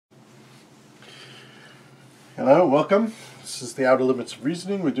Hello, welcome. This is the Outer Limits of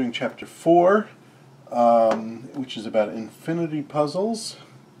Reasoning. We're doing chapter 4, which is about infinity puzzles.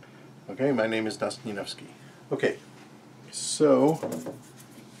 Okay, my name is Noson Yanofsky. Okay, so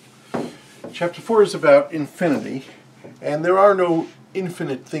chapter 4 is about infinity, and there are no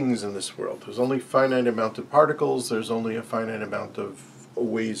infinite things in this world. There's only a finite amount of particles, there's only a finite amount of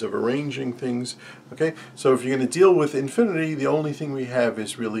ways of arranging things. Okay, so if you're going to deal with infinity, the only thing we have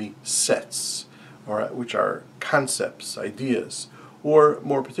is really sets, which are concepts, ideas, or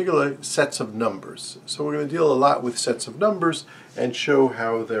more particularly, sets of numbers. So we're going to deal a lot with sets of numbers and show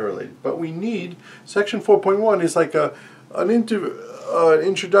how they're related. But we need, section 4.1 is like an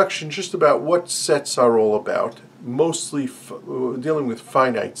introduction just about what sets are all about, mostly dealing with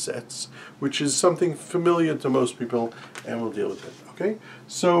finite sets, which is something familiar to most people, and we'll deal with it. Okay?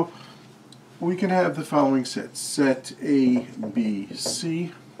 So we can have the following sets. Set A, B,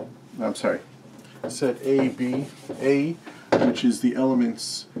 C. I'm sorry. Set A, B, A, which is the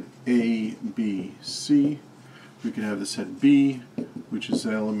elements A, B, C. We can have the set B, which is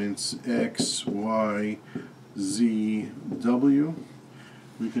the elements X, Y, Z, W.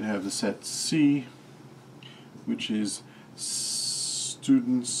 We can have the set C, which is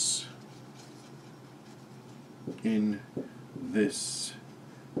students in this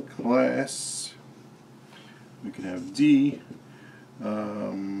class. We can have D,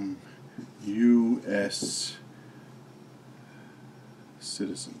 U.S.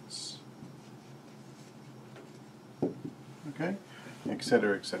 citizens. Okay,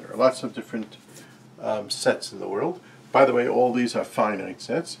 etc., etc. Lots of different sets in the world. By the way, all these are finite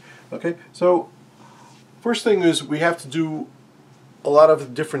sets. Okay, so first thing is we have to do a lot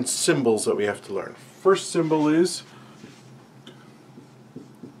of different symbols that we have to learn. First symbol is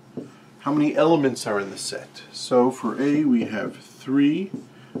how many elements are in the set. So for A we have 3.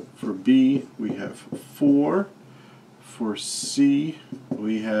 For B, we have 4. For C,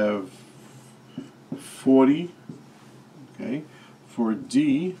 we have 40. Okay. For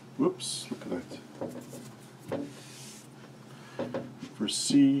D, whoops, look at that. For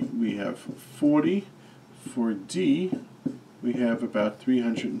C, we have 40. For D, we have about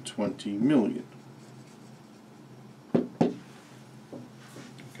 320 million.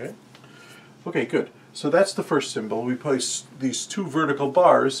 Okay. Okay, good. So that's the first symbol. We place these two vertical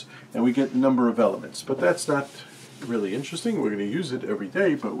bars and we get the number of elements. But that's not really interesting. We're going to use it every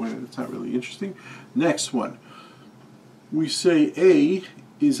day, but it's not really interesting. Next one. We say A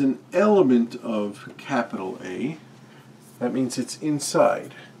is an element of capital A. That means it's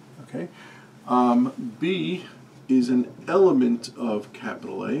inside. Okay. B is an element of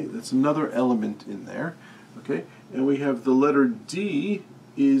capital A. That's another element in there. Okay. And we have the letter D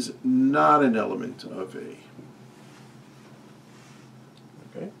is not an element of A.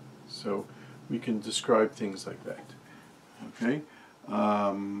 Okay, so we can describe things like that. Okay,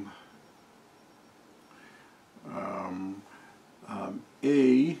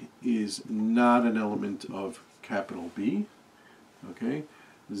 A is not an element of capital B. Okay,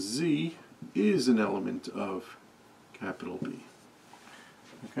 Z is an element of capital B.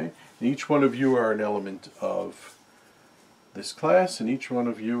 Okay, and each one of you are an element of this class, and each one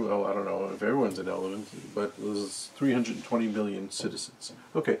of you, oh, I don't know if everyone's an element, but there's 320 million citizens.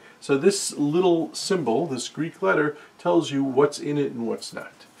 Okay, so this little symbol, this Greek letter, tells you what's in it and what's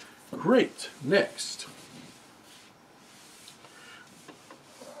not. Great. Next.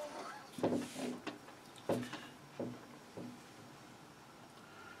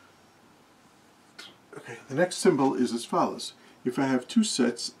 Okay, the next symbol is as follows. If I have two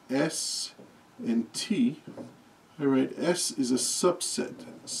sets, S and T, all right, S is a subset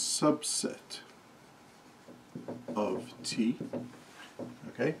of T.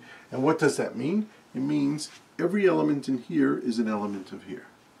 Okay, and what does that mean? It means every element in here is an element of here.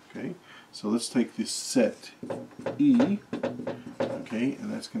 Okay, so let's take this set E. Okay,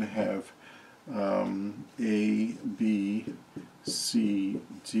 and that's going to have A, B, C,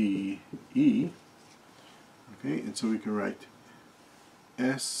 D, E. Okay, and so we can write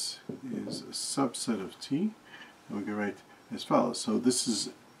S is a subset of T. And we can write as follows. So this is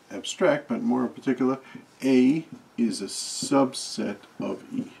abstract, but more in particular, A is a subset of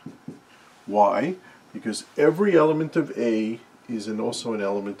E. Why? Because every element of A is also an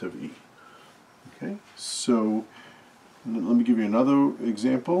element of E. Okay, so let me give you another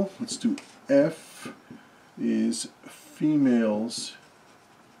example. Let's do F is females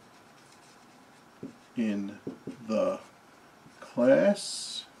in the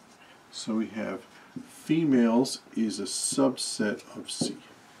class. So we have females is a subset of C.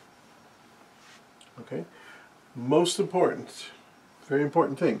 Okay? Most important Very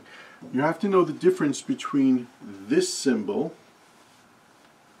important thing. You have to know the difference between this symbol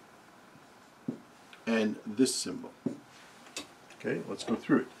and this symbol. Okay, let's go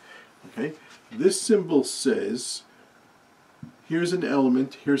through it. Okay, this symbol says, here's an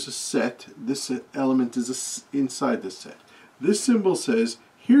element, here's a set, this element is inside the set. This symbol says,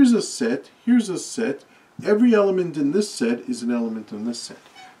 here's a set, every element in this set is an element in this set.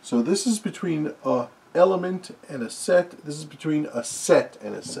 So this is between a element and a set, this is between a set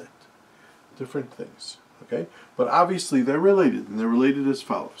and a set. Different things, okay? But obviously they're related, and they're related as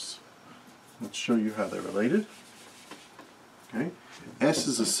follows. Let's show you how they're related. Okay? S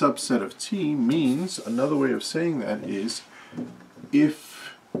is a subset of T means, another way of saying that is,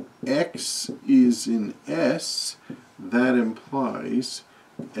 if X is in S, that implies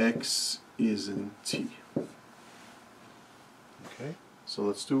X is in T. Okay? So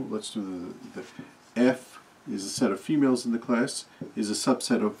let's do the F is a set of females in the class, is a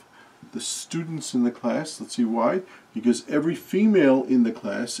subset of the students in the class. Let's see why. Because every female in the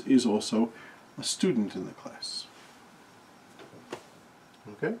class is also a student in the class.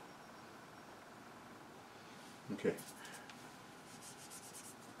 Okay? Okay.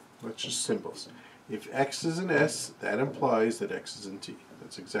 That's just symbols. If X is in S, that implies that X is in T.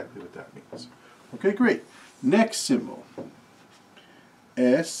 That's exactly what that means. Okay, great. Next symbol.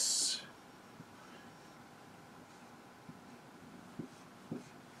 S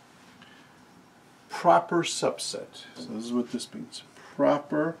proper subset. So this is what this means.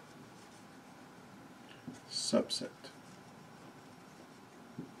 Proper subset.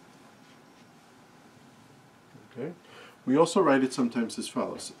 Okay. We also write it sometimes as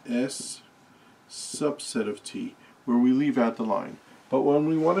follows. S subset of T, where we leave out the line. But when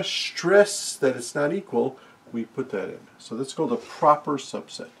we want to stress that it's not equal, we put that in. So that's called a proper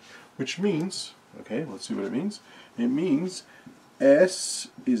subset, which means, okay, let's see what it means. It means S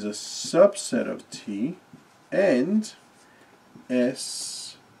is a subset of T, and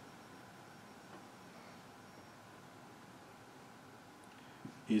S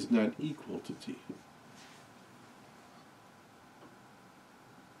is not equal to T.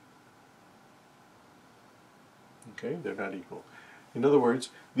 Okay, they're not equal. In other words,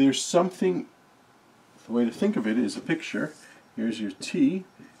 there's something, the way to think of it is a picture. Here's your T,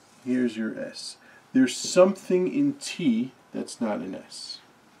 here's your S. There's something in T that's not in S.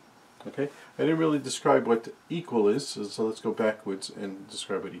 Okay? I didn't really describe what equal is, so let's go backwards and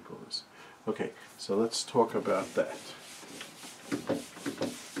describe what equal is. Okay, so let's talk about that.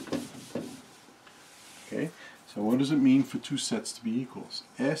 Okay, so what does it mean for two sets to be equals?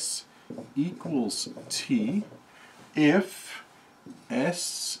 S equals T if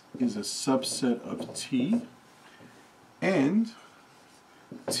S is a subset of T and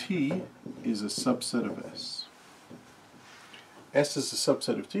T is a subset of S. S is a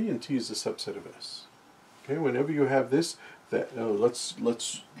subset of T and T is a subset of S. Okay, whenever you have this, that let's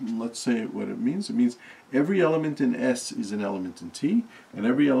say what it means. It means every element in S is an element in T, and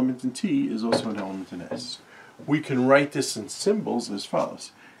every element in T is also an element in S. We can write this in symbols as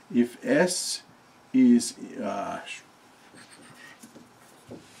follows. If S is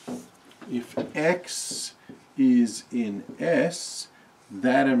if X is in S,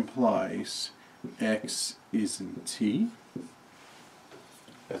 that implies X is in T.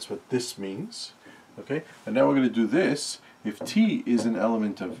 That's what this means. Okay, and now we're going to do this. If T is an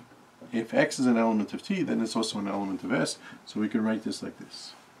element of, if X is an element of T, then it's also an element of S. So we can write this like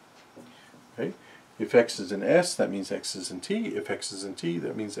this. Okay, if X is in S, that means X is in T. If X is in T,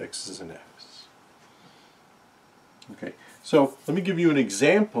 that means X is in S. Okay, so let me give you an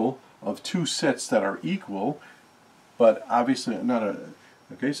example of two sets that are equal, but obviously not a.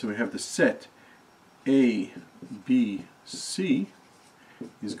 Okay, so we have the set A, B, C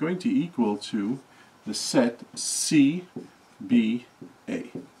is going to equal to the set C, B,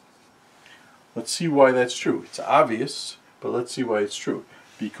 A. Let's see why that's true. It's obvious, but let's see why it's true.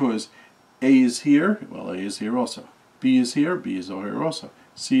 Because A is here, well, A is here also. B is here, B is here also.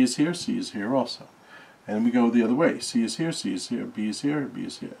 C is here, C is here also. And we go the other way. C is here, C is here, B is here, B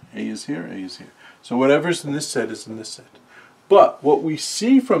is here. A is here, A is here. So whatever's in this set is in this set. But what we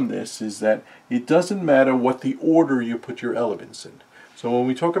see from this is that it doesn't matter what the order you put your elements in. So when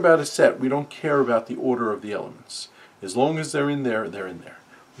we talk about a set, we don't care about the order of the elements. As long as they're in there, they're in there.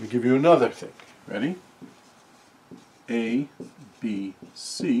 Let me give you another thing. Ready? A, B,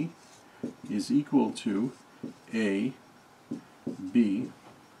 C is equal to A, B,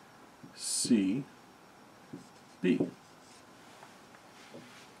 C, B.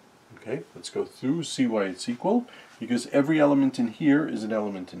 Okay, let's go through, see why it's equal. Because every element in here is an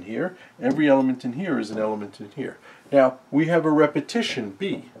element in here. Every element in here is an element in here. Now, we have a repetition,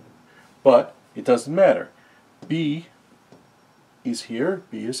 B. But it doesn't matter. B is here,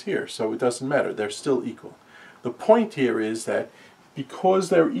 B is here. So it doesn't matter. They're still equal. The point here is that because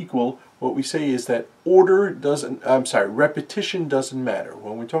they're equal, what we say is that repetition doesn't matter.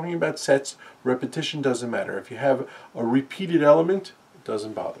 When we're talking about sets, repetition doesn't matter. If you have a repeated element, it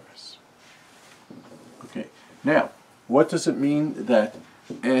doesn't bother us. Okay. Now, what does it mean that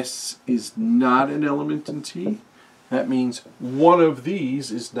S is not an element in T? That means one of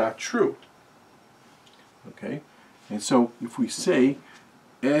these is not true. Okay? And so if we say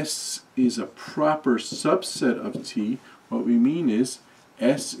S is a proper subset of T, what we mean is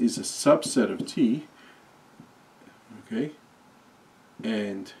S is a subset of T, okay,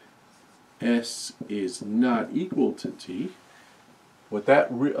 and S is not equal to T.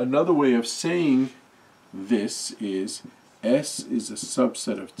 Another way of saying this is S is a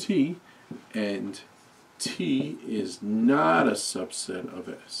subset of T, and T is not a subset of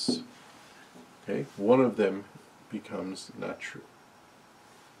S. Okay, one of them becomes not true.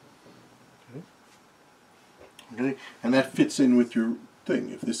 Okay, and that fits in with your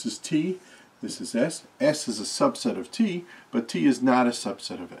thing. If this is T, this is S. S is a subset of T, but T is not a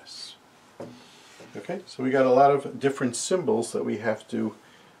subset of S. Okay, so we got a lot of different symbols that we have to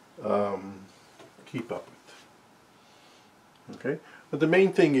keep up with. Okay, but the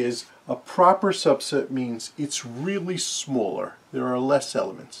main thing is a proper subset means it's really smaller. There are less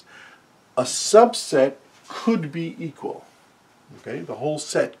elements. A subset could be equal. Okay, the whole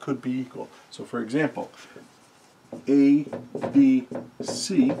set could be equal. So for example, A, B,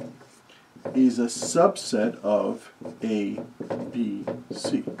 C is a subset of A, B,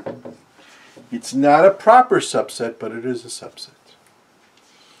 C. It's not a proper subset, but it is a subset.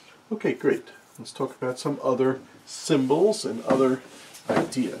 Okay, great. Let's talk about some other symbols and other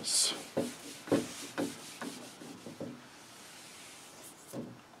ideas.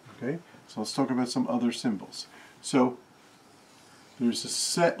 Okay, so let's talk about some other symbols. So there's a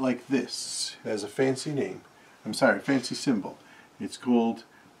set like this. It has a fancy name. Fancy symbol. It's called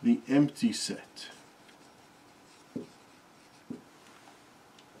the empty set.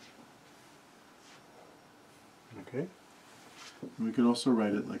 Okay? And we could also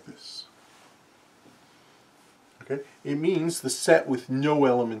write it like this. Okay? It means the set with no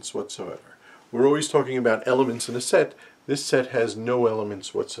elements whatsoever. We're always talking about elements in a set. This set has no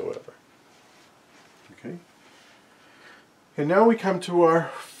elements whatsoever. Okay? And now we come to our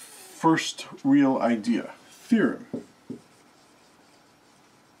first real idea. Theorem.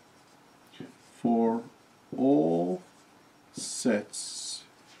 For all sets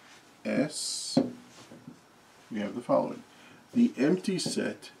S, we have the following. The empty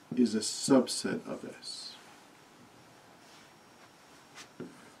set is a subset of S.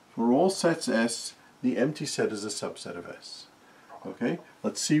 For all sets S, the empty set is a subset of S. Okay?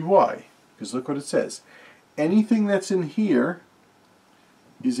 Let's see why. Because look what it says. Anything that's in here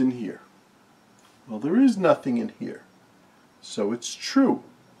is in here. Well, there is nothing in here. So it's true.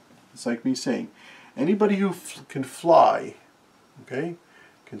 It's like me saying, anybody who can fly, okay,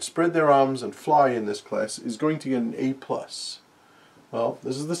 can spread their arms and fly in this class is going to get an A+. Well,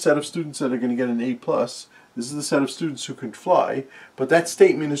 this is the set of students that are going to get an A+. This is the set of students who can fly, but that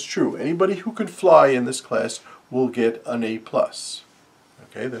statement is true. Anybody who can fly in this class will get an A+.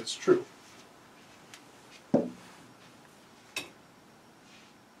 Okay, that's true.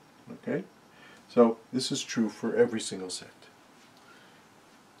 Okay? So this is true for every single set.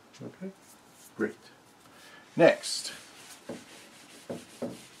 Okay? Great. Next.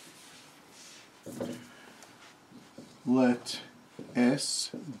 Let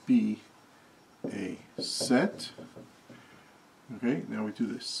S be a set. Okay, now we do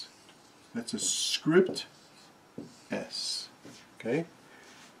this. That's a script S. Okay?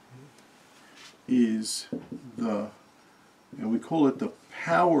 Is the, and we call it the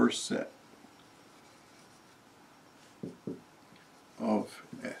power set of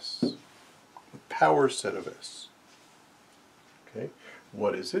S. The power set of S. Okay,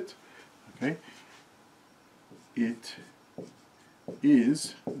 what is it? Okay, it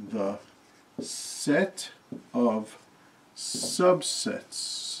is the set of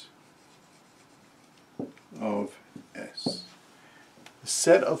subsets of S. The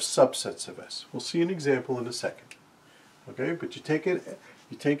set of subsets of S. We'll see an example in a second. Okay, but you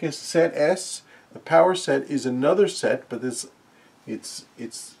take a set S. The power set is another set, but it's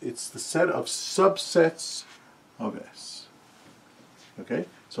the set of subsets of S. Okay,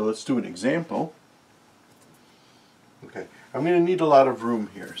 so let's do an example. Okay, I'm going to need a lot of room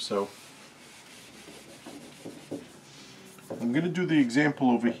here, so I'm going to do the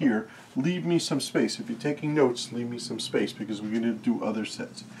example over here. Leave me some space. If you're taking notes, leave me some space because we're going to do other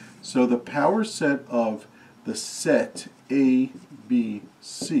sets. So the power set of the set A, B,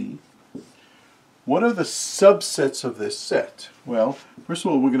 C. What are the subsets of this set? Well, first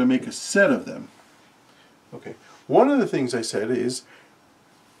of all, we're going to make a set of them. Okay. One of the things I said is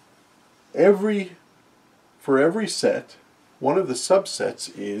for every set, one of the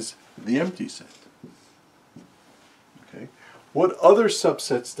subsets is the empty set. Okay. What other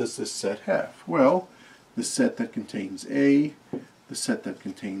subsets does this set have? Well, the set that contains A, the set that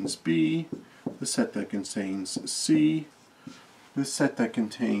contains B, the set that contains C, the set that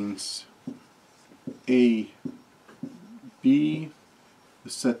contains A, B, the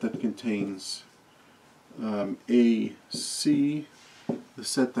set that contains A, C, the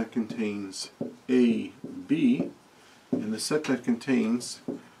set that contains A, B, and the set that contains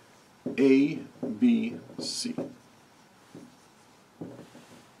A, B, C.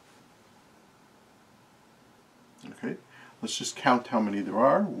 Okay, let's just count how many there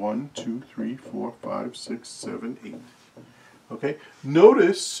are. 1, 2, 3, 4, 5, 6, 7, 8. Okay,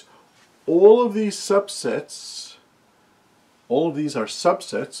 notice all of these subsets, all of these are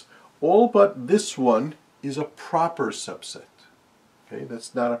subsets, all but this one is a proper subset. Okay,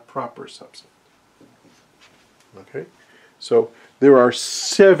 that's not a proper subset. Okay, so there are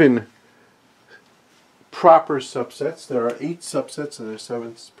 7 proper subsets, there are 8 subsets, and there are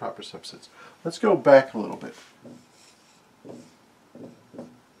 7 proper subsets. Let's go back a little bit.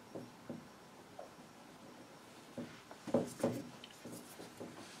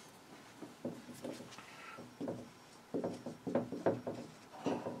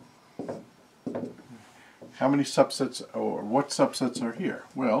 How many subsets, or what subsets are here?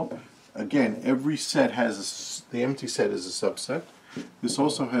 Well, again, every set has, the empty set is a subset. This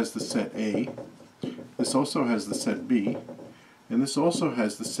also has the set A. This also has the set B. And this also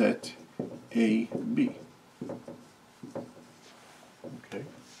has the set A, B. Okay.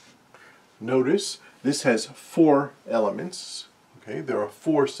 Notice this has 4 elements. Okay, there are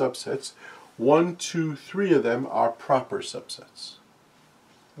 4 subsets. 1, 2, 3 of them are proper subsets.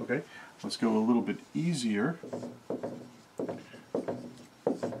 Okay. Let's go a little bit easier.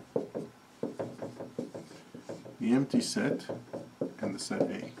 The empty set and the set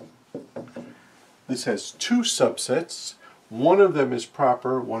A. This has 2 subsets. One of them is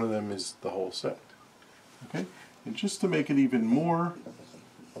proper, one of them is the whole set. Okay? And just to make it even more,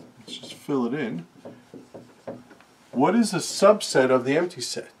 let's just fill it in. What is a subset of the empty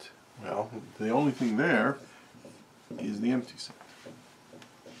set? Well, the only thing there is the empty set.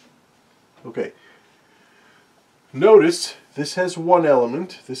 Okay, notice this has 1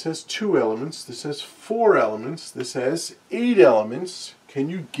 element, this has 2 elements, this has 4 elements, this has 8 elements. Can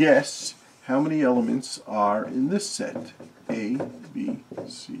you guess how many elements are in this set? A, B,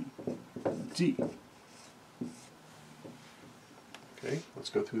 C, D. Okay, let's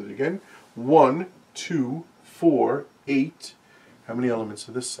go through it again. 1, 2, 4, 8. How many elements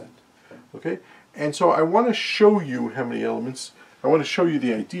are this set? Okay, and so I want to show you how many elements. I want to show you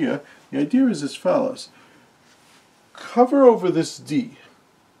the idea. The idea is as follows. Cover over this D.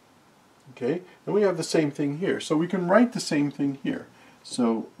 Okay, and we have the same thing here. So we can write the same thing here.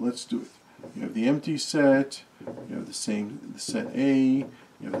 So let's do it. You have the empty set, you have the set A, you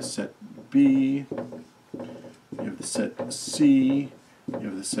have the set B, you have the set C, you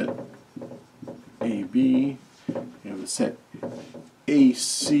have the set AB, you have the set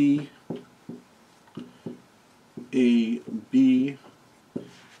AC, AB,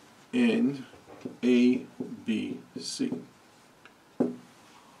 and ABC.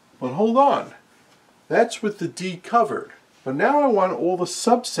 But hold on, that's with the D covered. But now I want all the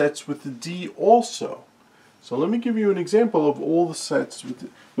subsets with the D also. So let me give you an example of all the sets with the,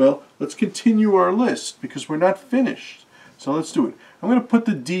 well, let's continue our list because we're not finished. So let's do it. I'm going to put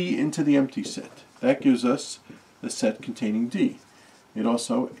the D into the empty set. That gives us the set containing D. It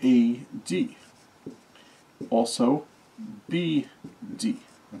also AD. Also BD.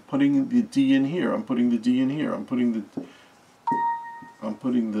 I'm putting the D in here. I'm putting the D in here. I'm putting the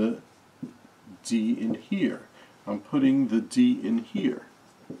D in here. I'm putting the D in here.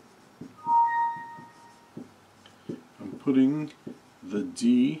 I'm putting the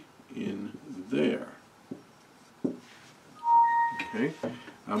D in there. Okay,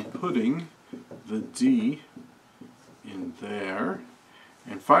 I'm putting the D in there.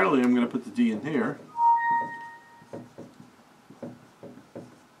 And finally, I'm going to put the D in here.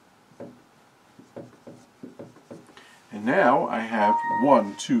 And now I have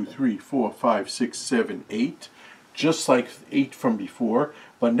 1, 2, 3, 4, 5, 6, 7, 8. just like 8 from before,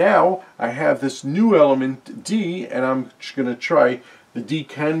 but now I have this new element D, and I'm going to try the D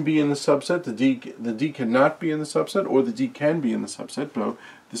can be in the subset, the D cannot be in the subset, or the D can be in the subset. But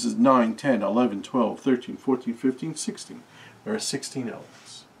this is 9, 10, 11, 12, 13, 14, 15, 16. There are 16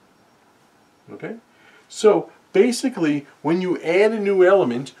 elements. Okay? So basically, when you add a new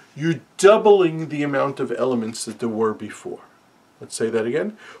element, you're doubling the amount of elements that there were before. Let's say that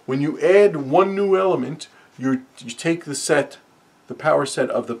again. When you add one new element, you take the set, the power set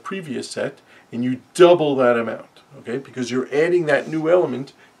of the previous set, and you double that amount. Okay? Because you're adding that new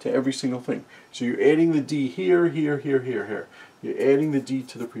element to every single thing. So you're adding the D here, here, here, here, here. You're adding the D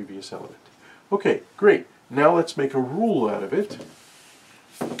to the previous element. Okay, great. Now let's make a rule out of it.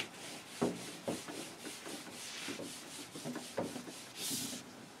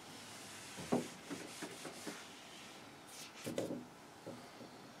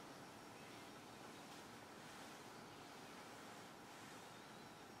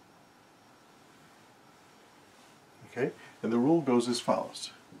 Okay, and the rule goes as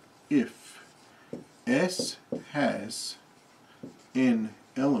follows. If S has n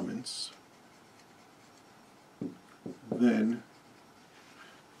elements, then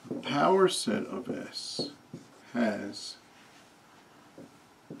the power set of S has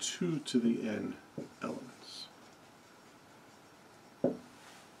 2 to the n elements.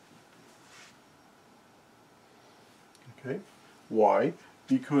 Okay, why?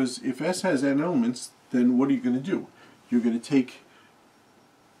 Because if S has n elements, then what are you going to do? You're going to take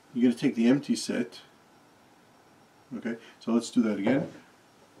the empty set. Okay, so let's do that again.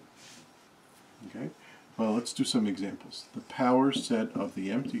 Okay, well, let's do some examples. The power set of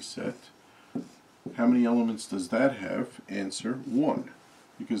the empty set, how many elements does that have? Answer, 1,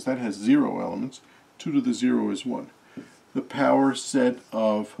 because that has 0 elements. 2 to the 0 is 1. The power set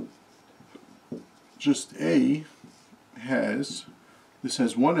of just A has, this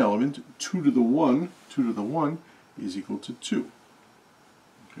has 1 element. 2 to the 1 is equal to 2.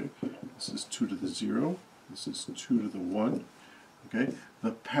 Okay, this is 2 to the 0. This is 2 to the 1. Okay,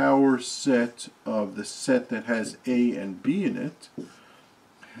 the power set of the set that has A and B in it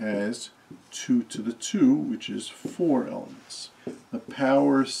has 2 to the 2, which is 4 elements. The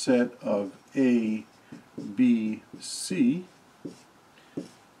power set of A, B, C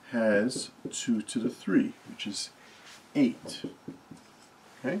has 2 to the 3, which is 8.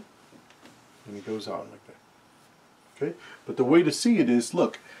 Okay, and it goes on like that. Okay, but the way to see it is,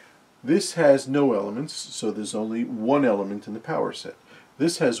 look, this has no elements, so there's only 1 element in the power set.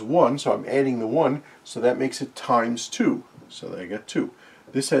 This has 1, so I'm adding the 1, so that makes it times 2, so I get 2.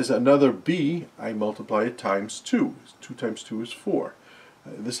 This has another B, I multiply it times 2. 2 times 2 is 4.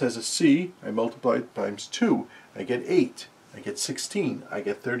 This has a C, I multiply it times 2, I get 8. I get 16, I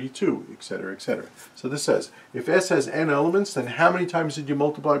get 32, etc., etc. So this says, if S has n elements, then how many times did you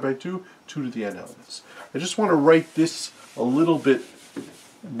multiply by 2? 2 to the n elements. I just want to write this a little bit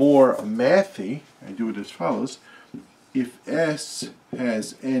more mathy. I do it as follows. If S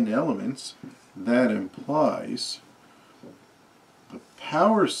has n elements, that implies the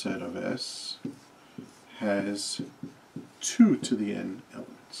power set of S has 2 to the n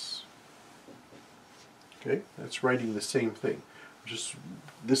elements. Okay, that's writing the same thing. Just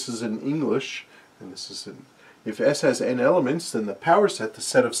this is in English, and this is in. If S has n elements, then the power set, the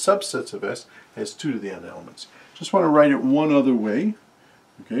set of subsets of S, has 2 to the n elements. Just want to write it one other way.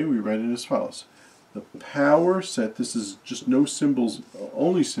 Okay, we write it as follows. The power set, this is just no symbols,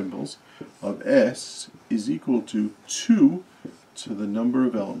 only symbols, of S is equal to 2 to the number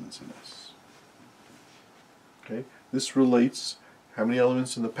of elements in S. Okay, this relates how many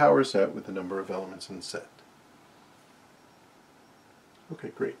elements in the power set with the number of elements in the set. Okay,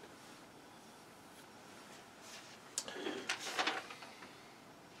 great.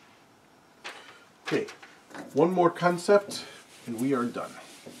 Okay, one more concept and we are done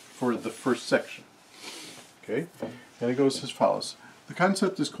for the first section. Okay, and it goes as follows. The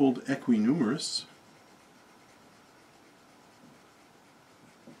concept is called equinumerious.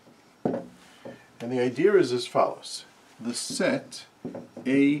 And the idea is as follows. The set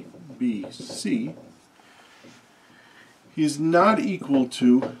A, B, C is not equal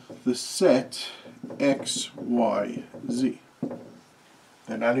to the set X, Y, Z.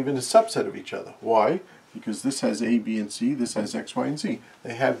 They're not even a subset of each other. Why? Because this has A, B, and C, this has X, Y, and Z.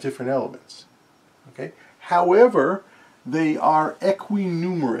 They have different elements. Okay? However, they are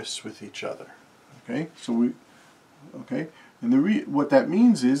equinumerous with each other. Okay? So and what that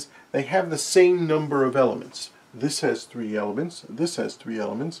means is they have the same number of elements. This has 3 elements, this has 3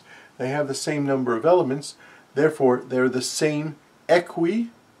 elements. They have the same number of elements, therefore they're the same the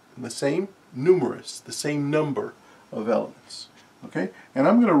same numerous, the same number of elements. Okay, and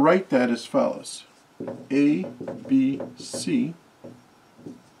I'm going to write that as follows: A, B, C.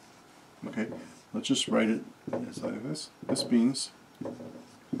 Okay, let's just write it as like this. This means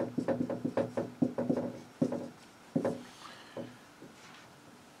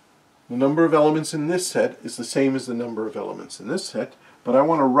the number of elements in this set is the same as the number of elements in this set, but I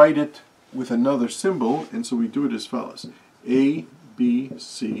want to write it with another symbol, and so we do it as follows. A, B,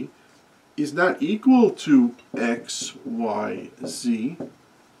 C is not equal to X, Y, Z,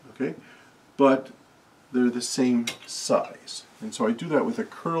 okay, but they're the same size. And so I do that with a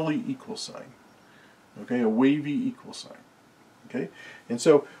curly equal sign, okay, a wavy equal sign, okay. And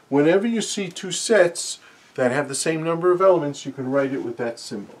so whenever you see two sets that have the same number of elements, you can write it with that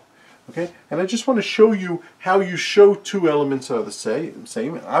symbol. Okay, and I just want to show you how you show two elements are the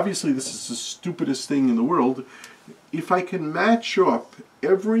same. Obviously, this is the stupidest thing in the world. If I can match up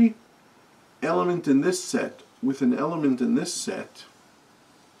every element in this set with an element in this set,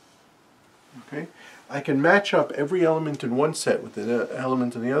 okay, I can match up every element in one set with an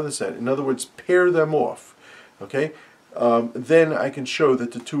element in the other set. In other words, pair them off. Okay, then I can show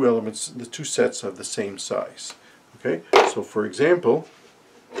that the two sets have the same size. Okay, so for example,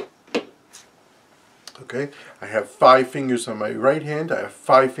 okay, I have 5 fingers on my right hand, I have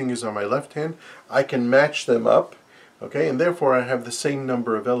 5 fingers on my left hand. I can match them up, okay, and therefore I have the same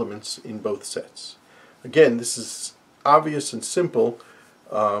number of elements in both sets. Again, this is obvious and simple,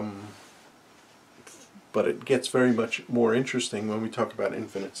 but it gets very much more interesting when we talk about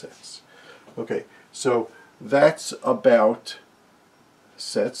infinite sets. Okay, so that's about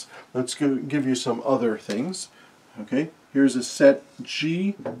sets. Let's give you some other things. Okay, here's a set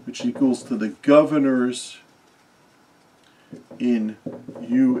G, which equals to the governors in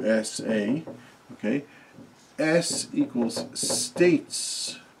USA. Okay, S equals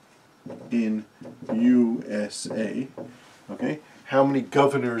states in USA. Okay, how many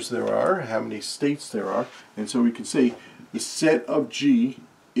governors there are, how many states there are, and so we can say the set of G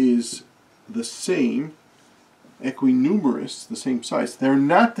is the same, equinumerious, the same size. They're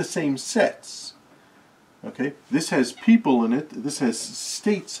not the same sets. Okay, this has people in it, this has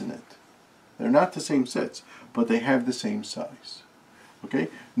states in it. They're not the same sets, but they have the same size. Okay,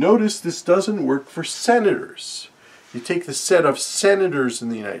 notice this doesn't work for senators. You take the set of senators in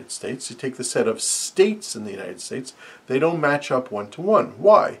the United States, you take the set of states in the United States, they don't match up one to one.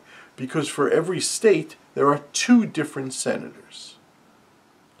 Why? Because for every state, there are 2 different senators.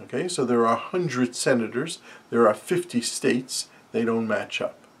 Okay, so there are 100 senators, there are 50 states, they don't match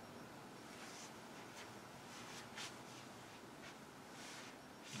up.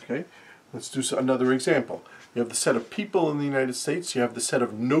 Okay, let's do another example. You have the set of people in the United States, you have the set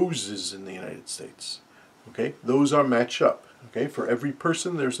of noses in the United States. Okay, those are matched up. Okay, for every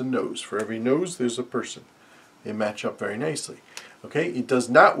person there's a nose, for every nose there's a person. They match up very nicely. Okay, it does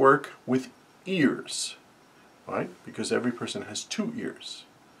not work with ears, right? Because every person has 2 ears.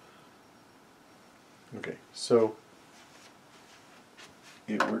 Okay, so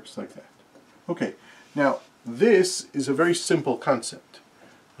it works like that. Okay, now this is a very simple concept.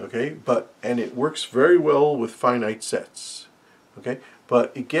 Okay, and it works very well with finite sets. Okay,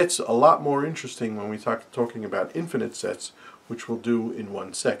 but it gets a lot more interesting when we talking about infinite sets, which we'll do in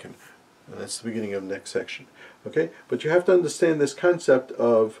 1 second. And that's the beginning of the next section. Okay, but you have to understand this concept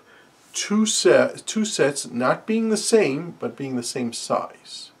of two sets not being the same, but being the same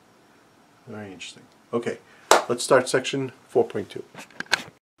size. Very interesting. Okay, let's start section 4.2.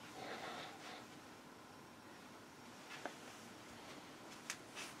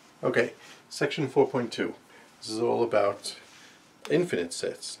 Okay, section 4.2. This is all about infinite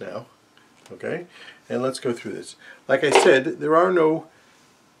sets now. Okay, and let's go through this. Like I said,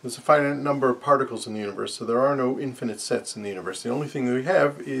 there's a finite number of particles in the universe, so there are no infinite sets in the universe. The only thing that we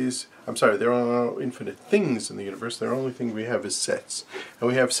have is, there are no infinite things in the universe. The only thing we have is sets. And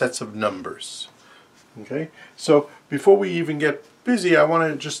we have sets of numbers. Okay, so before we even get busy, I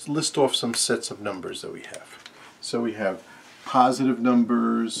want to just list off some sets of numbers that we have. So we have positive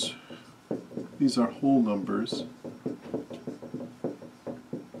numbers, these are whole numbers.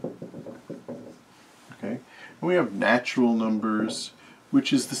 Okay, and we have natural numbers,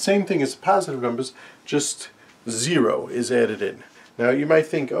 which is the same thing as positive numbers, just 0 is added in. Now you might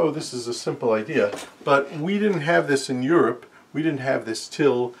think, oh, this is a simple idea, but we didn't have this in Europe. We didn't have this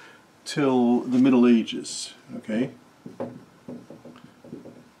till the Middle Ages. Okay,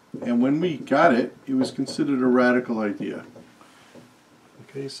 and when we got it, it was considered a radical idea.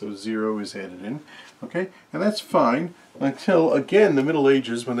 Okay, so 0 is added in. Okay, and that's fine until, again, the Middle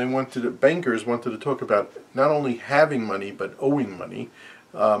Ages, when bankers wanted to talk about not only having money but owing money.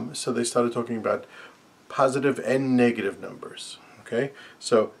 So they started talking about positive and negative numbers. Okay,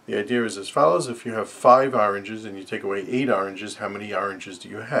 so the idea is as follows: if you have 5 oranges and you take away 8 oranges, how many oranges do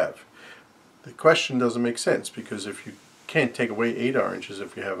you have? The question doesn't make sense, because if you can't take away 8 oranges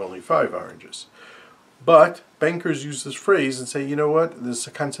if you have only 5 oranges. But bankers use this phrase and say, you know what, this is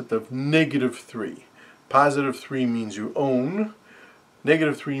a concept of -3. Positive 3 means you own,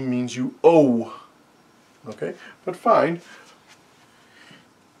 -3 means you owe. Okay, but fine.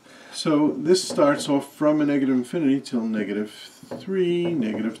 So this starts off from a negative infinity till -3,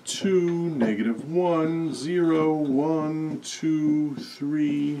 -2, -1, 0, 1, 2,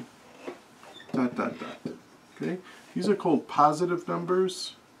 3, ... Okay, these are called positive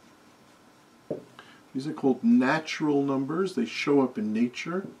numbers. These are called natural numbers. They show up in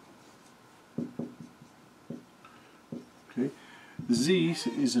nature. Okay, Z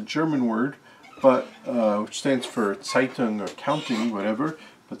is a German word, but which stands for Zeitung or counting, whatever.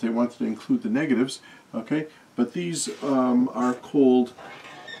 But they wanted to include the negatives. Okay, but these are called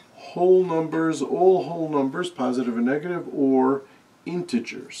whole numbers, all whole numbers, positive and negative, or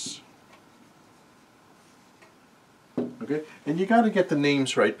integers. Okay, and you got to get the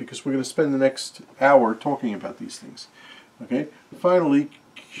names right, because we're going to spend the next hour talking about these things. Okay, finally,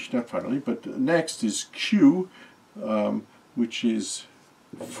 not finally, but next is Q, which is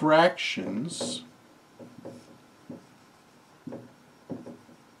fractions.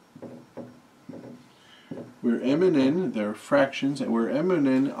 Where M and N, they're fractions, and where M and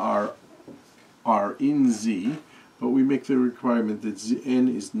N are in Z, but we make the requirement that N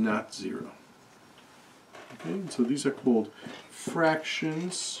is not 0. Okay, so these are called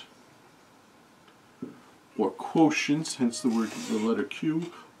fractions, or quotients, hence the letter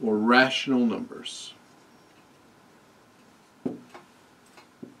Q, or rational numbers.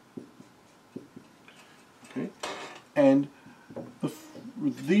 Okay, and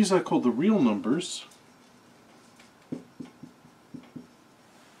these are called the real numbers.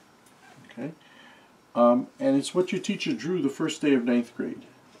 Okay, and it's what your teacher drew the first day of 9th grade.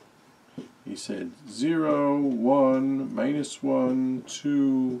 He said 0, 1, -1,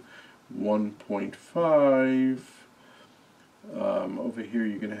 2, 1.5. Over here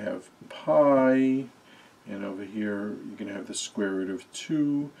you're going to have pi, and over here you're going to have the square root of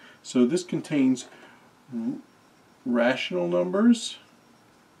 2. So this contains rational numbers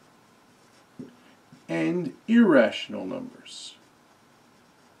and irrational numbers.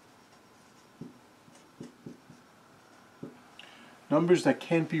 Numbers that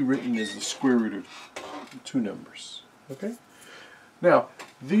can't be written as the square root of 2 numbers. Okay? Now,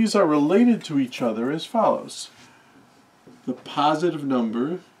 these are related to each other as follows. The positive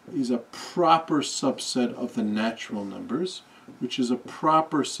number is a proper subset of the natural numbers, which is a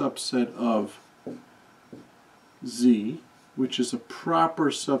proper subset of Z, which is a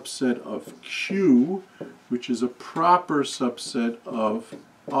proper subset of Q, which is a proper subset of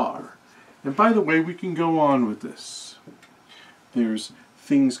R. And by the way, we can go on with this. There's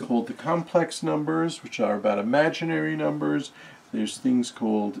things called the complex numbers, which are about imaginary numbers. There's things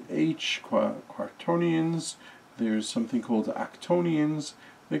called quaternions. There's something called octonions.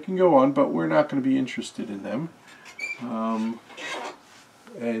 They can go on, but we're not going to be interested in them.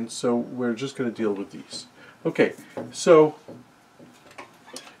 And so we're just going to deal with these. Okay, so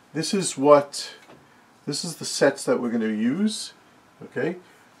this is the sets that we're going to use. Okay.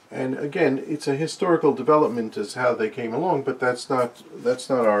 And again, it's a historical development as how they came along, but that's not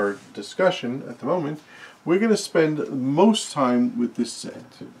our discussion at the moment. We're going to spend most time with this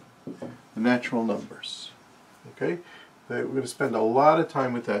set, the natural numbers. Okay? We're going to spend a lot of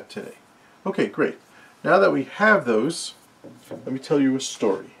time with that today. Okay, great. Now that we have those, let me tell you a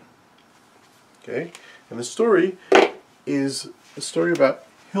story. Okay? And the story is a story about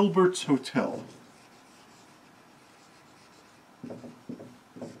Hilbert's Hotel.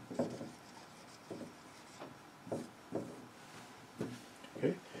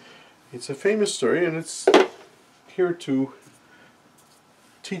 It's a famous story, and it's here to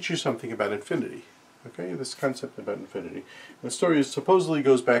teach you something about infinity. Okay, this concept about infinity. The story supposedly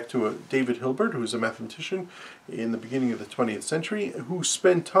goes back to David Hilbert, who was a mathematician in the beginning of the 20th century, who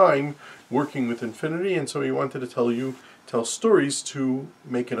spent time working with infinity, and so he wanted to tell stories to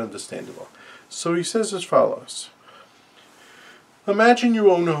make it understandable. So he says as follows. Imagine you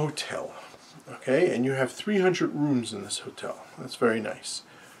own a hotel, okay, and you have 300 rooms in this hotel. That's very nice.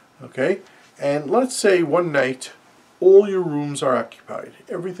 Okay, and let's say one night all your rooms are occupied.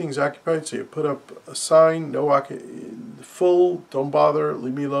 Everything's occupied, so you put up a sign, no full, don't bother,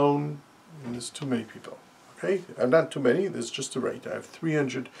 leave me alone. And there's too many people. Okay, I'm not too many, there's just the right. I have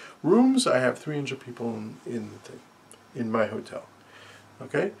 300 rooms, I have 300 people in my hotel.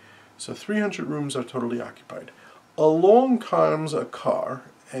 Okay, So 300 rooms are totally occupied. Along comes a car,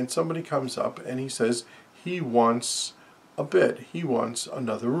 and somebody comes up and he says he wants a bed. He wants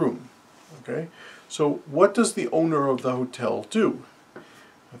another room. Okay? So what does the owner of the hotel do?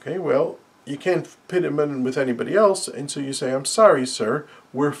 Okay, well, you can't fit him in with anybody else, and so you say, I'm sorry, sir,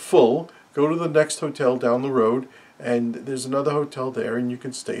 we're full. Go to the next hotel down the road, and there's another hotel there, and you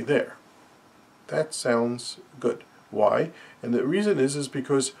can stay there. That sounds good. Why? And the reason is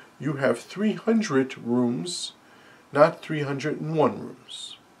because you have 300 rooms, not 301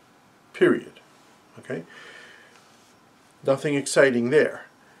 rooms. Period. Okay? Nothing exciting there.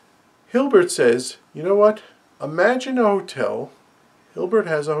 Hilbert says, you know what? Imagine a hotel. Hilbert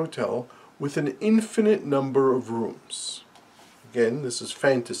has a hotel with an infinite number of rooms. Again, this is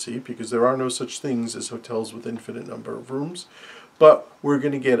fantasy because there are no such things as hotels with infinite number of rooms, but we're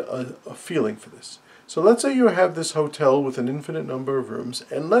going to get a feeling for this. So let's say you have this hotel with an infinite number of rooms,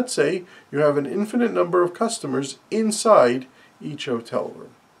 and let's say you have an infinite number of customers inside each hotel room.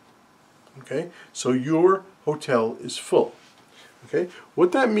 Okay, so your hotel is full. Okay,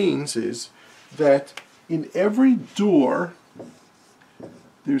 what that means is that in every door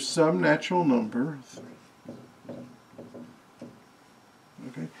there's some natural number.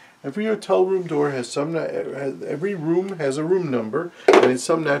 Okay, every hotel room door has every room has a room number, and it's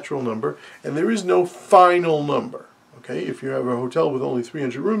some natural number, and there is no final number. Okay, if you have a hotel with only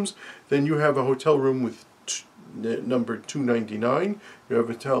 300 rooms, then you have a hotel room with number 299, you have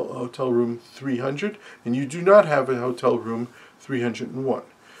a hotel room 300, and you do not have a hotel room 301.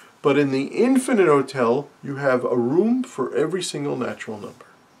 But in the infinite hotel, you have a room for every single natural number.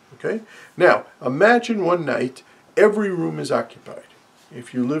 Okay? Now, imagine one night every room is occupied.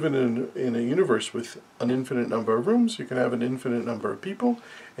 If you live in a universe with an infinite number of rooms, you can have an infinite number of people,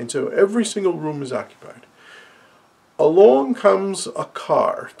 and so every single room is occupied. Along comes a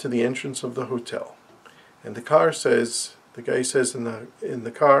car to the entrance of the hotel. And the guy says in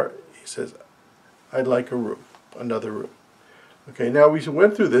the car, he says, I'd like a room, another room. Okay, now we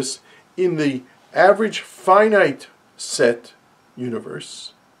went through this in the average finite set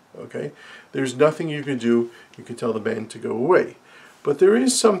universe. Okay, there's nothing you can do. You can tell the man to go away. But there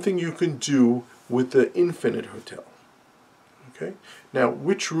is something you can do with the infinite hotel. Okay, now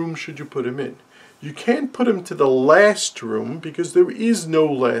which room should you put him in? You can't put him to the last room because there is no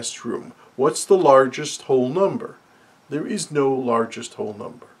last room. What's the largest whole number? There is no largest whole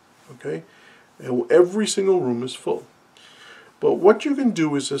number. Okay? Every single room is full. But what you can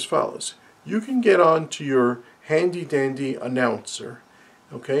do is as follows. You can get on to your handy-dandy announcer,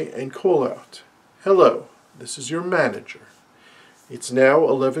 okay, and call out, hello, this is your manager. It's now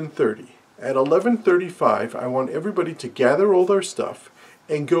 11:30. At 11:35, I want everybody to gather all their stuff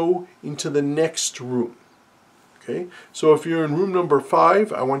and go into the next room. Okay, so if you're in room number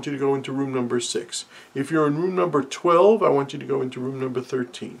 5, I want you to go into room number 6. If you're in room number 12, I want you to go into room number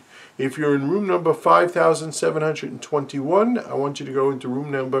 13. If you're in room number 5721, I want you to go into room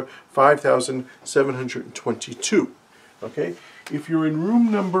number 5722. Okay, if you're in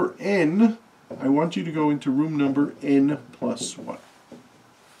room number n, I want you to go into room number n plus 1.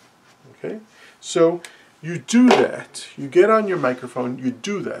 Okay, so you do that. You get on your microphone, you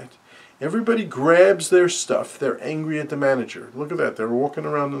do that. Everybody grabs their stuff. They're angry at the manager. Look at that. They're walking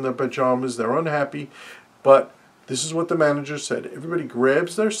around in their pajamas. They're unhappy. But this is what the manager said. Everybody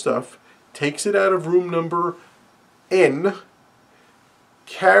grabs their stuff, takes it out of room number n,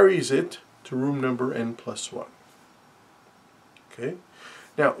 carries it to room number n plus 1. Okay?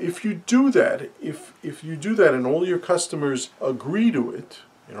 Now, if you do that, if you do that and all your customers agree to it,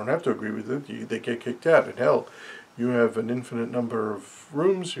 you don't have to agree with it. They get kicked out. And hell, you have an infinite number of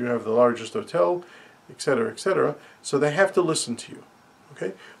rooms, you have the largest hotel, etc., etc. So they have to listen to you.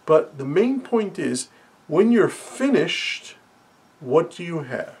 Okay? But the main point is, when you're finished, what do you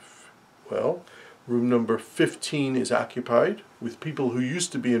have? Well, room number 15 is occupied with people who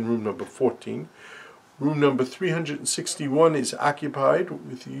used to be in room number 14. Room number 361 is occupied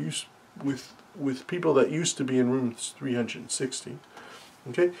with people that used to be in room 360.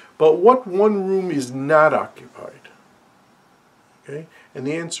 Okay? But what one room is not occupied? Okay? And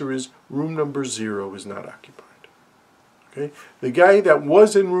the answer is room number 0 is not occupied. Okay? The guy that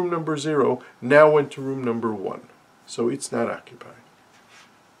was in room number 0 now went to room number 1. So it's not occupied.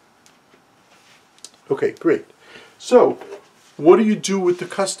 Okay, great. So, what do you do with the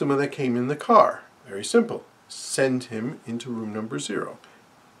customer that came in the car? Very simple. Send him into room number 0.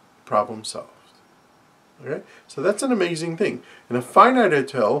 Problem solved. Okay? So that's an amazing thing. In a finite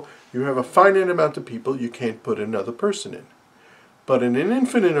hotel, you have a finite amount of people, you can't put another person in. But in an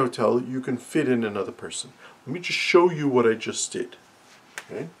infinite hotel, you can fit in another person. Let me just show you what I just did.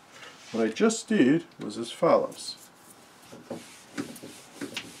 Okay? what I just did was as follows.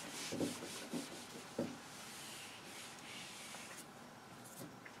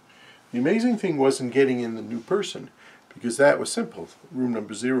 The amazing thing wasn't getting in the new person, because that was simple. Room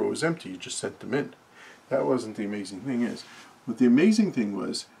number 0 was empty, you just sent them in. That wasn't the amazing thing is. What the amazing thing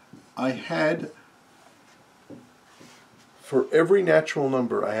was, I had, for every natural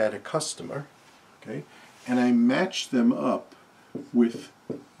number, I had a customer, okay, and I matched them up with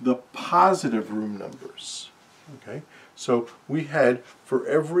the positive room numbers, okay. So we had, for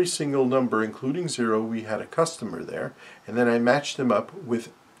every single number, including 0, we had a customer there, and then I matched them up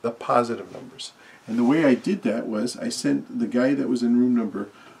with the positive numbers. And the way I did that was, I sent the guy that was in room number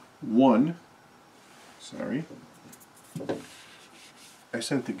 1, I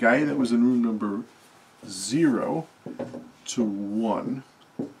sent the guy that was in room number 0 to 1.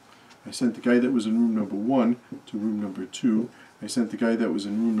 I sent the guy that was in room number 1 to room number 2. I sent the guy that was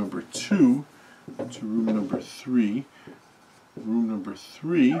in room number 2 to room number 3. Room number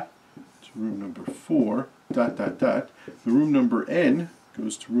 3 to room number 4, dot, dot, dot. The room number n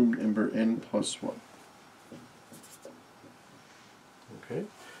goes to room number n plus 1. Okay?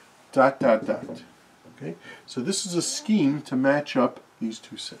 Dot, dot, dot. Okay? So this is a scheme to match up these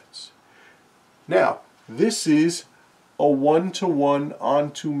two sets. Now, this is a one-to-one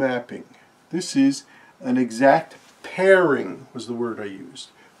onto mapping. This is an exact pairing, was the word I used,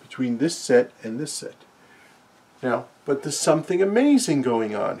 between this set and this set. Now, but there's something amazing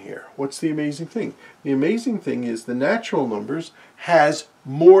going on here. What's the amazing thing? The amazing thing is the natural numbers has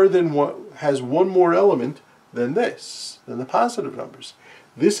one more element than this, than the positive numbers.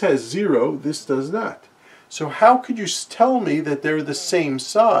 This has 0, this does not. So how could you tell me that they're the same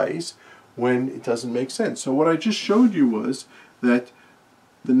size when it doesn't make sense? So what I just showed you was that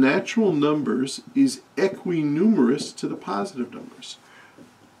the natural numbers is equinumerous to the positive numbers.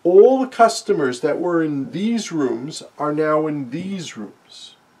 All the customers that were in these rooms are now in these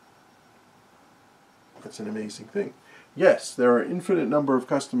rooms. That's an amazing thing. Yes, there are an infinite number of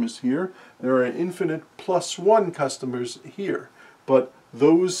customers here. There are an infinite +1 customers here. But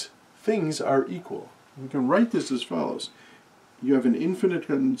those things are equal. We can write this as follows. You have an infinite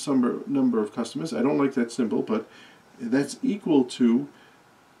number of customers. I don't like that symbol, but that's equal to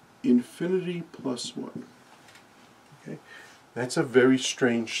infinity plus 1. Okay? That's a very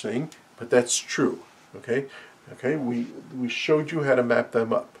strange thing, but that's true. Okay? Okay? We showed you how to map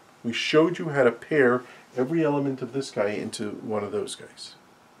them up. We showed you how to pair every element of this guy into one of those guys.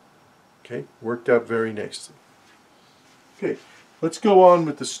 Okay? Worked out very nicely. Okay, let's go on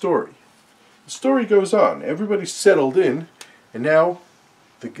with the story. The story goes on. Everybody's settled in, and now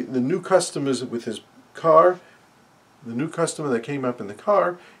the new customer with his car, the new customer that came up in the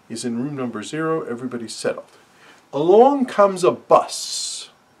car is in room number 0. Everybody's settled. Along comes a bus,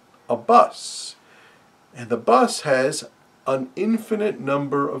 and the bus has an infinite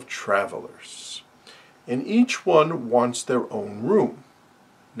number of travelers, and each one wants their own room.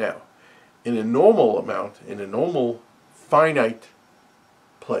 Now, in a normal finite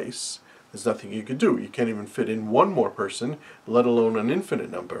place, there's nothing you can do. You can't even fit in one more person, let alone an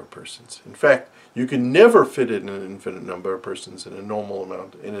infinite number of persons. In fact, you can never fit in an infinite number of persons in a normal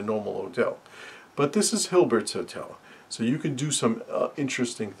hotel. But this is Hilbert's hotel, so you can do some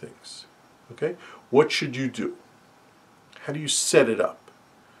interesting things. Okay? What should you do? How do you set it up?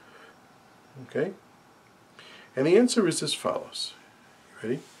 Okay? And the answer is as follows.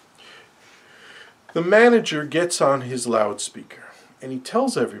 Ready? The manager gets on his loudspeaker and he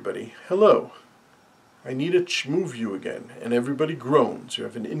tells everybody, "Hello, I need to move you again." And everybody groans. You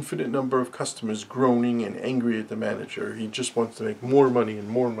have an infinite number of customers groaning and angry at the manager. He just wants to make more money and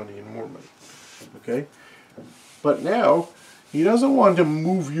more money and more money. Okay? But now, he doesn't want to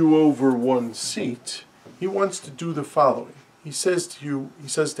move you over one seat. He wants to do the following. He says to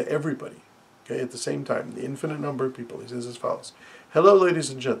everybody, okay, at the same time, the infinite number of people, he says as follows. "Hello,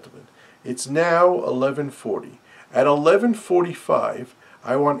 ladies and gentlemen. It's now 11:40. At 11:45,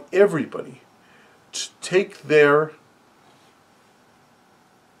 I want everybody to take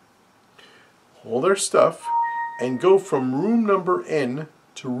all their stuff and go from room number N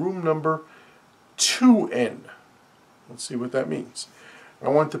to room number 2N. Let's see what that means. I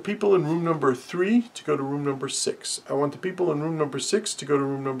want the people in room number 3 to go to room number 6. I want the people in room number 6 to go to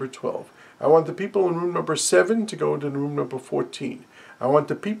room number 12. I want the people in room number 7 to go to room number 14. I want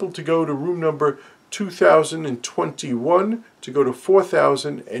the people to go to room number 2021 to go to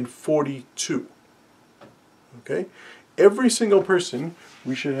 4042. Okay? Every single person,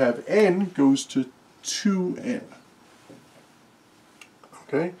 we should have N goes to 2N.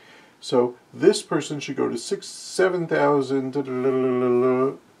 Okay? So this person should go to 7,000,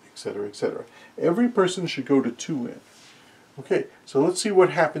 etc., etc., etc. Every person should go to 2n. Okay, so let's see what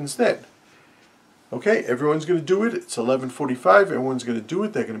happens then. Okay, everyone's going to do it. It's 11:45. Everyone's going to do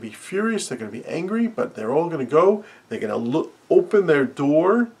it. They're going to be furious. They're going to be angry, but they're all going to go. They're going to open their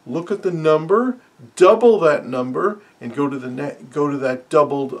door, look at the number, double that number, and go to that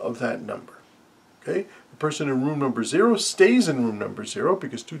doubled of that number. Okay, the person in room number 0 stays in room number 0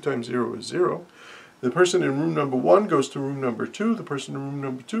 because 2 times 0 is 0. The person in room number 1 goes to room number 2. The person in room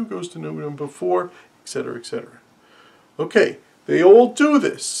number 2 goes to room number 4, etc., etc. Okay, they all do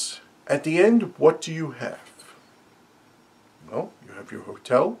this. At the end, what do you have? Well, you have your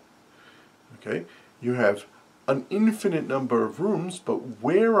hotel. Okay, you have an infinite number of rooms, but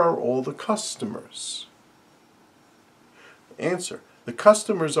where are all the customers? Answer: the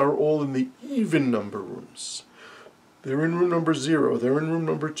customers are all in the even number rooms. They're in room number 0, they're in room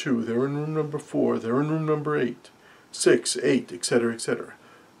number 2, they're in room number 4, they're in room number 8, 6, 8, etc., etc.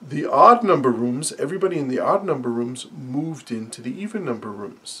 The odd number rooms, everybody in the odd number rooms moved into the even number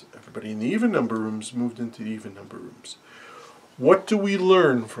rooms. Everybody in the even number rooms moved into the even number rooms. What do we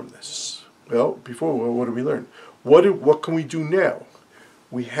learn from this? Well, what do we learn? What can we do now?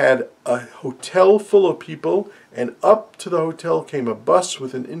 We had a hotel full of people, and up to the hotel came a bus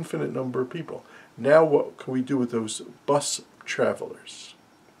with an infinite number of people. Now what can we do with those bus travelers?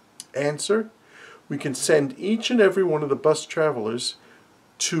 Answer: we can send each and every one of the bus travelers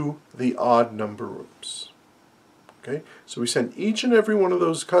to the odd number rooms. Okay, so we send each and every one of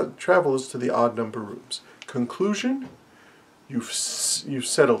those travelers to the odd number rooms. Conclusion: you've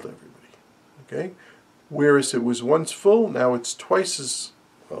settled everybody. Okay, whereas it was once full, now it's twice as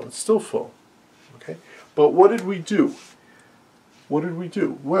well. It's still full. Okay, but what did we do? What did we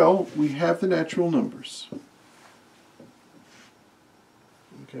do? Well, we have the natural numbers.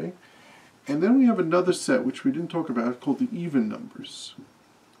 Okay, and then we have another set which we didn't talk about called the even numbers.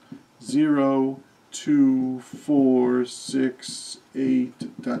 0, 2, 4, 6,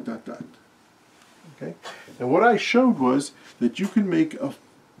 8, dot, dot, dot. Okay? And what I showed was that you can make a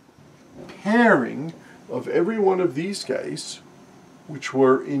pairing of every one of these guys, which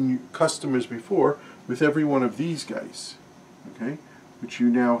were in customers before, with every one of these guys, okay, which you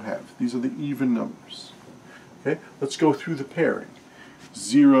now have. These are the even numbers. Okay? Let's go through the pairing.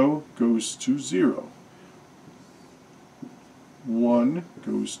 0 goes to 0. 1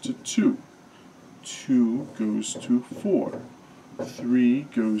 goes to 2, 2 goes to 4, 3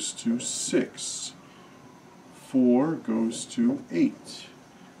 goes to 6, 4 goes to 8,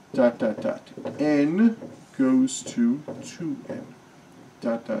 dot, dot, dot. N goes to 2n,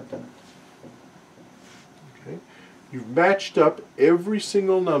 dot, dot, dot. Okay? You've matched up every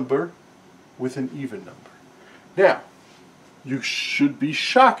single number with an even number. Now, you should be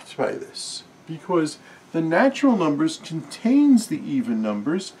shocked by this, because the natural numbers contains the even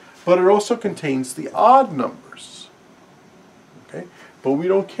numbers, but it also contains the odd numbers. Okay? But we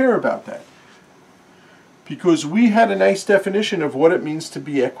don't care about that, because we had a nice definition of what it means to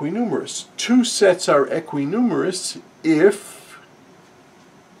be equinumerious. Two sets are equinumerious if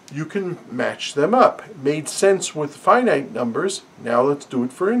you can match them up. It made sense with finite numbers. Now let's do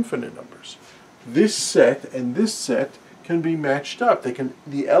it for infinite numbers. This set and this set can be matched up.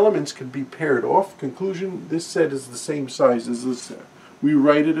 The elements can be paired off. Conclusion: this set is the same size as this set. We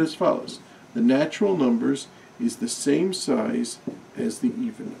write it as follows: the natural numbers is the same size as the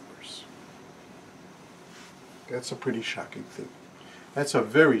even numbers. That's a pretty shocking thing. That's a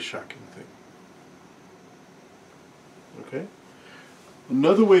very shocking thing. Okay?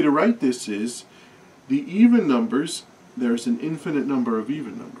 Another way to write this is the even numbers, there's an infinite number of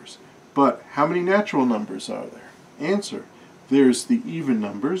even numbers. But how many natural numbers are there? Answer: there's the even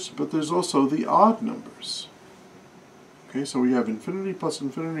numbers, but there's also the odd numbers. Okay, so we have infinity plus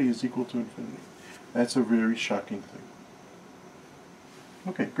infinity is equal to infinity. That's a very shocking thing.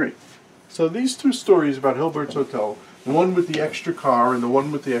 Okay, great. So these two stories about Hilbert's Hotel, the one with the extra car and the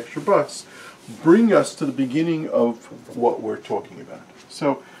one with the extra bus, bring us to the beginning of what we're talking about.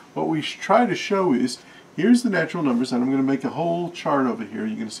 So what we try to show is, here's the natural numbers, and I'm going to make a whole chart over here.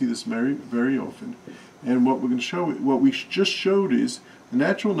 You're going to see this very, very often. And what we're going to show, what we just showed is the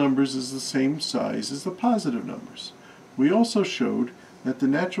natural numbers is the same size as the positive numbers. We also showed that the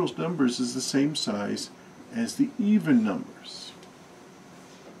natural numbers is the same size as the even numbers.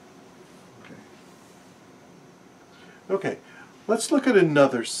 Okay, let's look at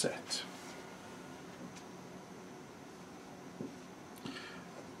another set.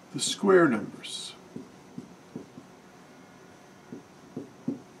 The square numbers.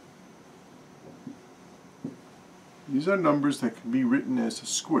 These are numbers that can be written as a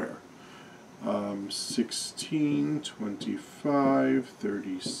square. 16, 25,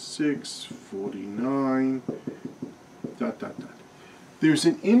 36, 49, dot, dot, dot. There's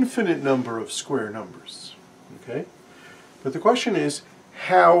an infinite number of square numbers, okay? But the question is,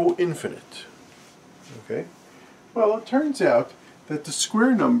 how infinite? Okay? Well, it turns out that the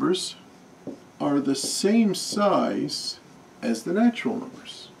square numbers are the same size as the natural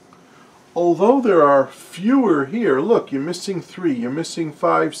numbers. Although there are fewer here, look, you're missing 3, you're missing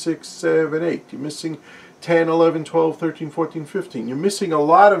 5, 6, 7, 8, you're missing 10, 11, 12, 13, 14, 15. You're missing a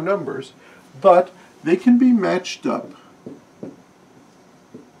lot of numbers, but they can be matched up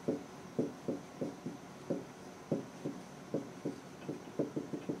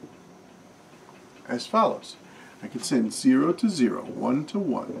as follows. I can send 0 to 0, 1 to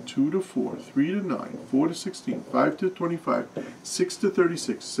 1, 2 to 4, 3 to 9, 4 to 16, 5 to 25, 6 to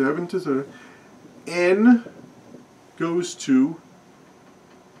 36, 7 to 30. N goes to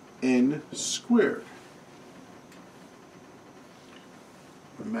n squared.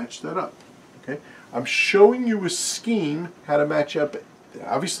 Match that up. Okay? I'm showing you a scheme how to match up.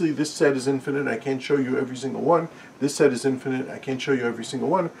 Obviously, this set is infinite. I can't show you every single one. This set is infinite. I can't show you every single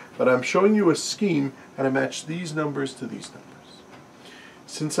one. But I'm showing you a scheme how to match these numbers to these numbers.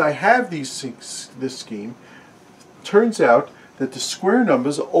 Since I have this scheme, it turns out that the square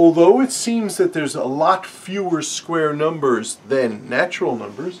numbers, although it seems that there's a lot fewer square numbers than natural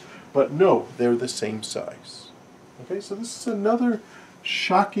numbers, but no, they're the same size. Okay, so this is another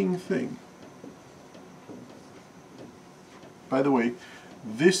shocking thing. By the way,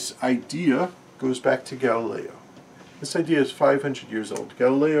 this idea goes back to Galileo. This idea is 500 years old.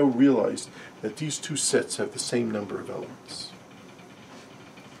 Galileo realized that these two sets have the same number of elements.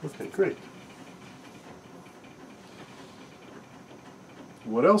 Okay, great.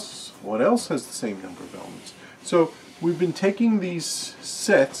 What else? What else has the same number of elements? So we've been taking these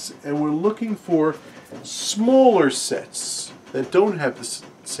sets and we're looking for smaller sets that don't have the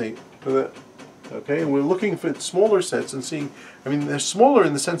same. Okay, and we're looking for smaller sets and seeing, I mean, they're smaller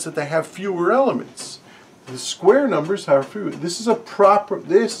in the sense that they have fewer elements. The square numbers have fewer. This is a proper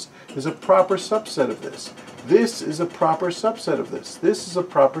subset of this. This is a proper subset of this. This is a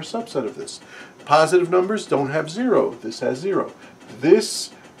proper subset of this. Positive numbers don't have 0. This has 0.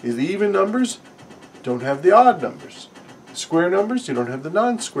 This is the even numbers, don't have the odd numbers. Square numbers, you don't have the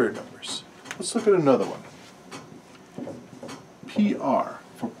non-square numbers. Let's look at another one. PR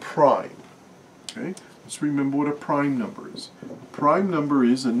for prime. Okay, let's remember what a prime number is. A prime number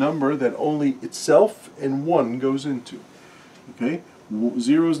is a number that only itself and 1 goes into. Okay,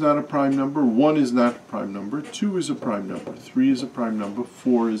 0 is not a prime number, 1 is not a prime number, 2 is a prime number, 3 is a prime number,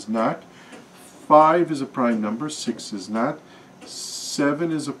 4 is not, 5 is a prime number, 6 is not,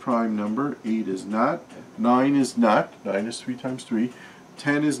 7 is a prime number, 8 is not, 9 is not, 9 is 3 times 3,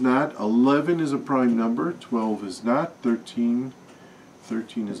 10 is not, 11 is a prime number, 12 is not, 13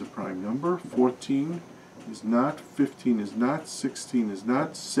 is a prime number, 14 is not, 15 is not, 16 is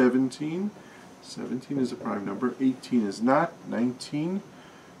not, 17 is a prime number, 18 is not, 19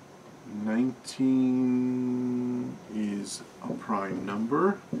 is a prime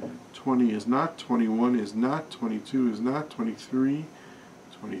number, 20 is not, 21 is not, 22 is not, 23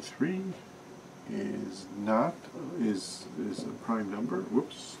 is not, is a prime number.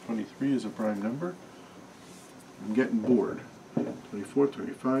 Whoops, 23 is a prime number. I'm getting bored. 24,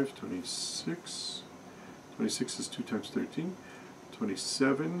 25, 26. 26 is 2 times 13.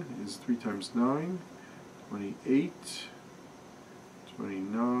 27 is 3 times 9. 28,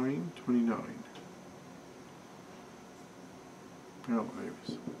 29, 29. Oh,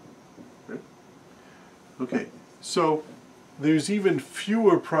 okay, so there's even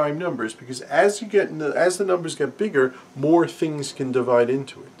fewer prime numbers because as the numbers get bigger, more things can divide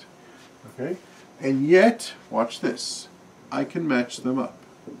into it. Okay, and yet, watch this. I can match them up.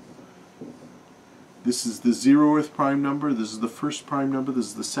 This is the 0th prime number, this is the first prime number, this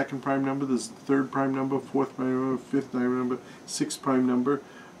is the second prime number, this is the third prime number, fourth prime number, fifth prime number, sixth prime number,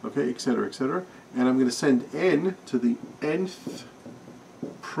 okay, etc., etc. And I'm going to send n to the nth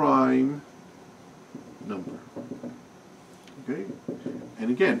prime number. Okay? And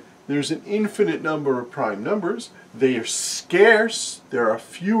again, there's an infinite number of prime numbers. They are scarce. There are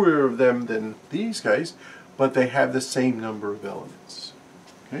fewer of them than these guys, but they have the same number of elements.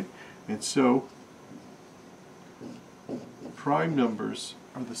 Okay? And so prime numbers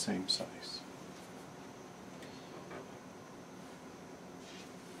are the same size.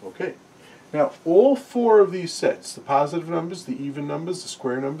 Okay. Now, all 4 of these sets, the positive numbers, the even numbers, the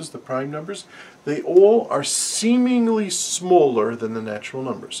square numbers, the prime numbers, they all are seemingly smaller than the natural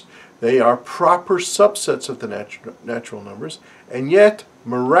numbers. They are proper subsets of the natural numbers, and yet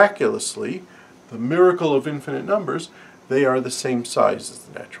miraculously, the miracle of infinite numbers, they are the same size as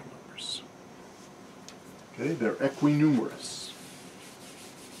the natural numbers. Okay, they're equinumerous.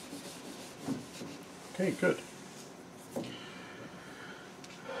 Okay, good.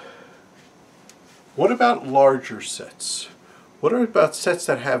 What about larger sets? What about sets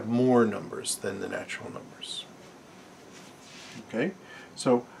that have more numbers than the natural numbers? Okay,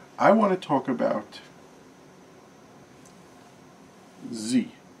 so I want to talk about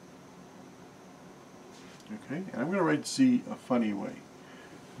Z. Okay, and I'm going to write Z a funny way.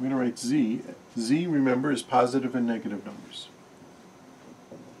 I'm going to write Z. Z, remember, is positive and negative numbers.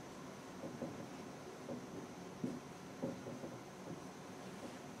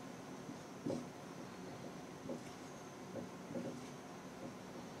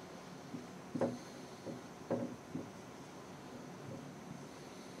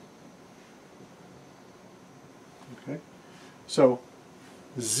 Okay, so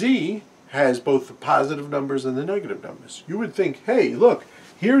Z has both the positive numbers and the negative numbers. You would think, hey, look,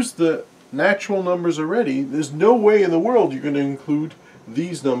 here's the natural numbers already. There's no way in the world you're going to include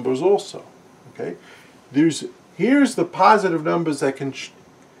these numbers also. Okay, here's the positive numbers that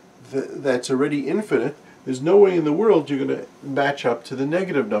that's already infinite. There's no way in the world you're going to match up to the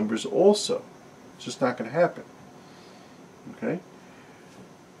negative numbers also. It's just not going to happen. Okay,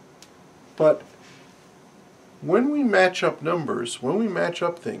 but when we match up numbers, when we match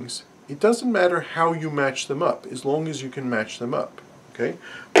up things, it doesn't matter how you match them up, as long as you can match them up. Okay?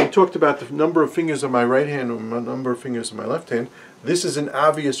 We talked about the number of fingers on my right hand and the number of fingers on my left hand. This is an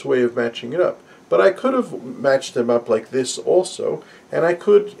obvious way of matching it up. But I could have matched them up like this also, and I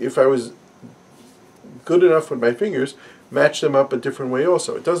could, if I was good enough with my fingers, match them up a different way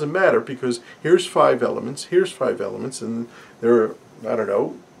also. It doesn't matter, because here's 5 elements, here's 5 elements, and there are, I don't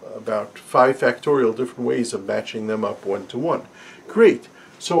know, about 5 factorial different ways of matching them up one to one. Great.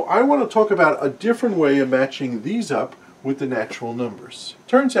 So I want to talk about a different way of matching these up with the natural numbers.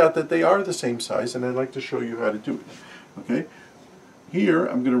 Turns out that they are the same size, and I'd like to show you how to do it. Okay? Here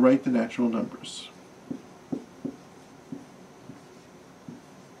I'm going to write the natural numbers.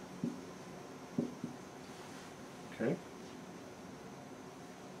 Okay?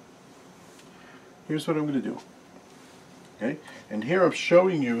 Here's what I'm going to do. Okay? And here I'm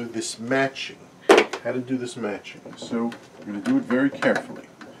showing you this matching, how to do this matching. So I'm going to do it very carefully.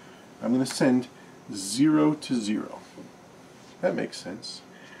 I'm going to send 0 to 0. That makes sense.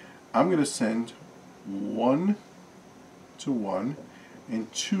 I'm going to send 1 to 1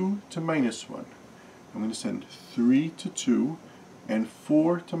 and 2 to minus 1. I'm going to send 3 to 2 and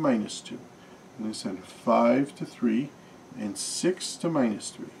 4 to minus 2. I'm going to send 5 to 3 and 6 to minus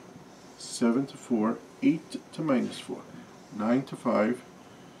 3. 7 to 4, 8 to minus 4. 9 to 5,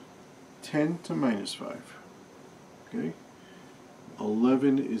 10 to minus 5. Okay?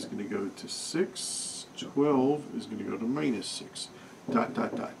 11 is going to go to 6, 12 is going to go to minus 6, dot,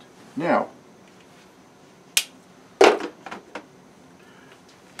 dot, dot. Now,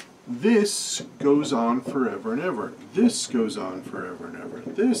 this goes on forever and ever. This goes on forever and ever.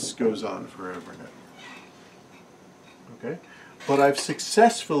 This goes on forever and ever. Okay? But I've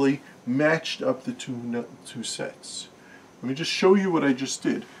successfully matched up the two sets. Let me just show you what I just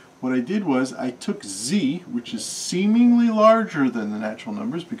did. What I did was I took Z, which is seemingly larger than the natural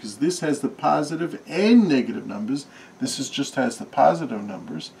numbers, because this has the positive and negative numbers. This just has the positive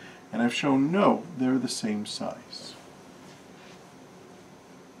numbers. And I've shown, no, they're the same size.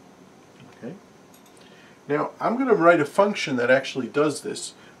 Okay? Now, I'm going to write a function that actually does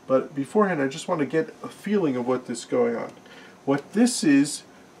this. But beforehand, I just want to get a feeling of what is going on. What this is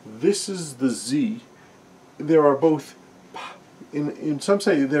the Z. There are both, in some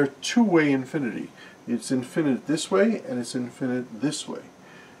say, they're two-way infinity. It's infinite this way, and it's infinite this way.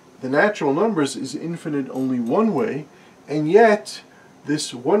 The natural numbers is infinite only one way, and yet,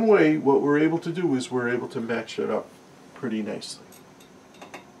 this one way, what we're able to do is we're able to match it up pretty nicely.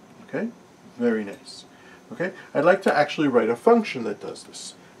 Okay? Very nice. Okay? I'd like to actually write a function that does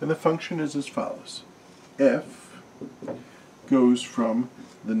this. And the function is as follows. F goes from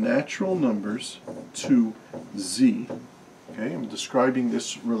the natural numbers to Z. Okay, I'm describing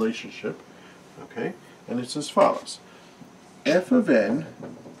this relationship. Okay, and it's as follows. F of n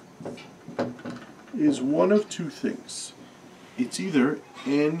is one of two things. It's either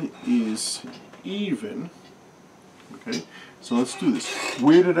n is even. Okay, so let's do this.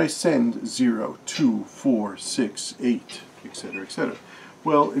 Where did I send 0, 2, 4, 6, 8, etc., etc.?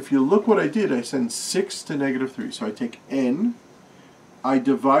 Well, if you look what I did, I send 6 to negative 3. So I take n, I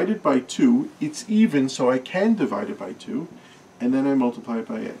divide it by 2. It's even, so I can divide it by 2. And then I multiply it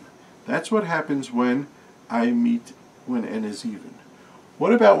by n. That's what happens when when n is even.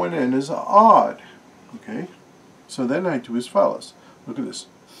 What about when n is odd? Okay, so then I do as follows. Look at this.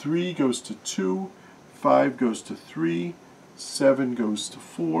 3 goes to 2, 5 goes to 3, 7 goes to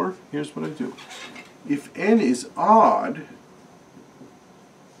 4. Here's what I do. If n is odd,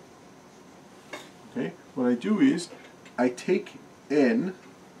 okay, what I do is I take n,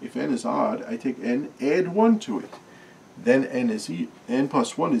 if n is odd, I take n, add 1 to it. Then n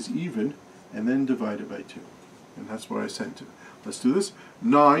plus 1 is even, and then divide it by 2. And that's what I send to. Let's do this.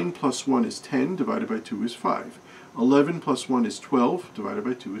 9 plus 1 is 10, divided by 2 is 5. 11 plus 1 is 12, divided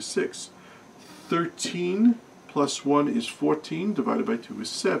by 2 is 6. 13 plus 1 is 14, divided by 2 is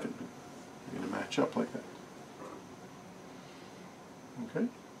 7. I'm going to match up like that. Okay?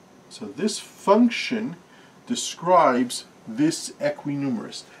 So this function describes this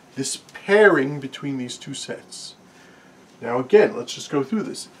equinumerious, this pairing between these two sets. Now again, let's just go through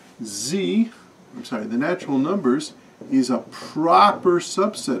this. The natural numbers is a proper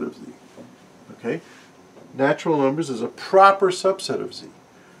subset of Z. Okay? Natural numbers is a proper subset of Z.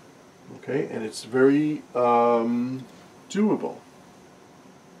 Okay? And it's very doable.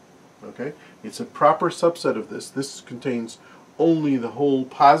 Okay? It's a proper subset of this. This contains only the whole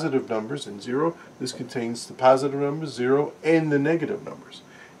positive numbers and 0. This contains the positive numbers, 0, and the negative numbers.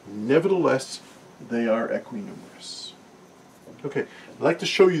 Nevertheless, they are equinumerious. Okay, I'd like to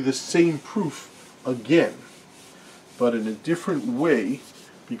show you the same proof again, but in a different way,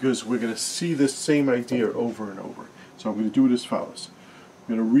 because we're going to see this same idea over and over. So I'm going to do it as follows.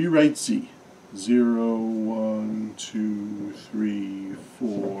 I'm going to rewrite Z. 0, 1, 2, 3,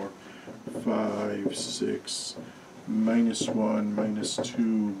 4, 5, 6, minus 1, minus 2,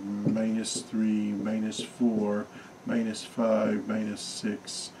 minus 3, minus 4, minus 5, minus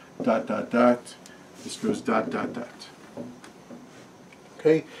 6, dot, dot, dot. This goes dot, dot, dot.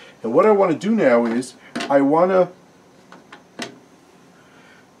 Okay, and what I want to do now is I want to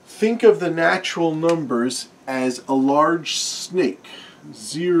think of the natural numbers as a large snake.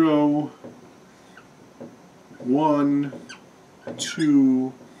 0, 1,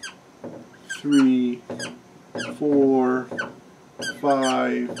 2, 3, 4,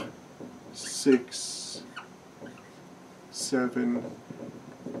 5, 6, 7,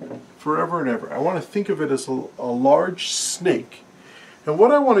 forever and ever. I want to think of it as a large snake. And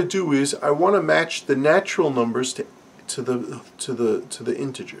what I want to do is I want to match the natural numbers to the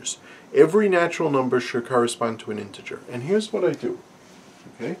integers. Every natural number should correspond to an integer. And here's what I do.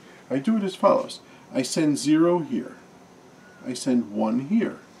 Okay? I do it as follows. I send 0 here. I send 1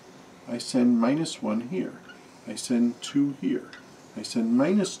 here. I send minus 1 here. I send 2 here. I send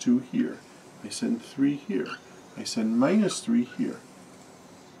minus 2 here. I send 3 here. I send minus 3 here.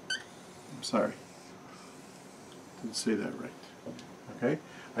 I'm sorry. Didn't say that right. Okay?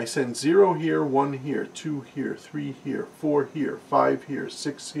 I send 0 here, 1 here, 2 here, 3 here, 4 here, 5 here,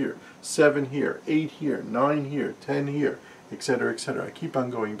 6 here, 7 here, 8 here, 9 here, 10 here, etc., etc. I keep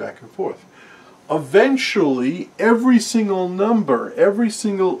on going back and forth. Eventually, every single number, every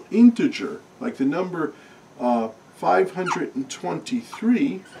single integer, like the number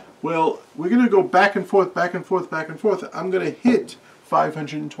 523, well, we're going to go back and forth, back and forth, back and forth. I'm going to hit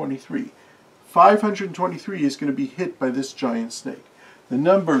 523. 523 is going to be hit by this giant snake. The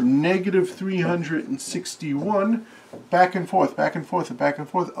number negative 361, back and forth, back and forth, and back and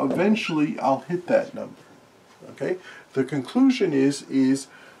forth. Eventually, I'll hit that number. Okay? The conclusion is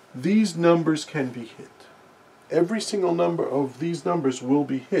these numbers can be hit. Every single number of these numbers will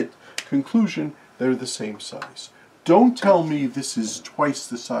be hit. Conclusion, they're the same size. Don't tell me this is twice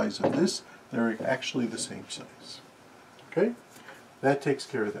the size of this. They're actually the same size. Okay? That takes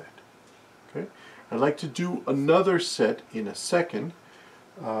care of that. Okay? I'd like to do another set in a second,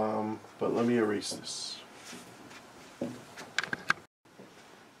 but let me erase this.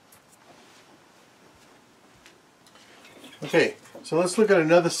 Okay, so let's look at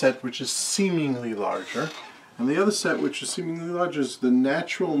another set which is seemingly larger. And the other set which is seemingly larger is the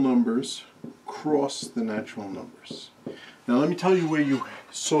natural numbers cross the natural numbers. Now let me tell you where you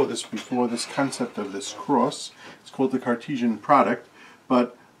saw this before, this concept of this cross. It's called the Cartesian product,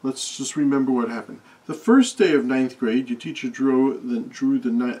 but let's just remember what happened. The first day of 9th grade, your teacher drew the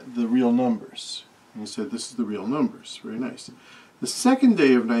real numbers. And he said, this is the real numbers. Very nice. The second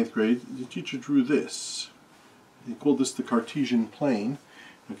day of 9th grade, the teacher drew this. He called this the Cartesian plane.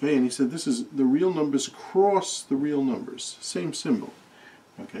 Okay, and he said, this is the real numbers cross the real numbers. Same symbol.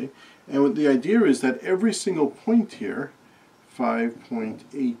 Okay, and what the idea is that every single point here,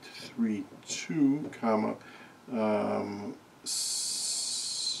 5.832, comma,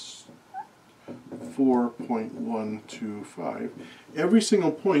 4.125. Every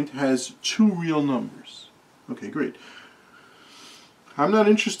single point has two real numbers. Okay, great. I'm not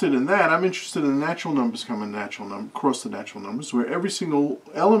interested in that. I'm interested in the natural numbers coming across the natural numbers, where every single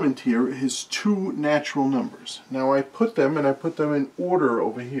element here is two natural numbers. Now I put them, and I put them in order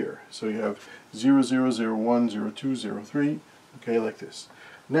over here. So you have 0, 0, 0, 1, 0, 2, 0, 3, okay, like this.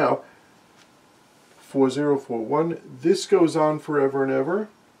 Now, 4, 0, 4, 1, this goes on forever and ever.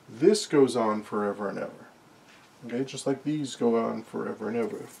 This goes on forever and ever. Okay, just like these go on forever and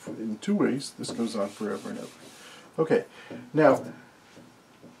ever. In two ways, this goes on forever and ever. Okay, now,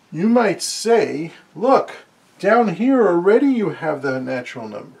 you might say, look, down here already you have the natural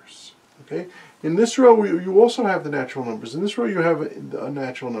numbers. Okay, in this row you also have the natural numbers. In this row you have the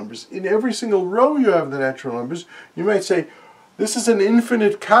natural numbers. In every single row you have the natural numbers. You might say, this is an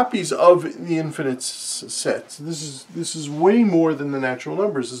infinite copies of the infinite set. This is way more than the natural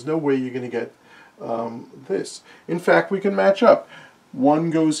numbers. There's no way you're going to get this. In fact, we can match up.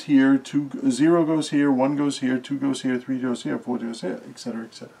 1 goes here, 0 goes here, 1 goes here, 2 goes here, 3 goes here, 4 goes here, etc.,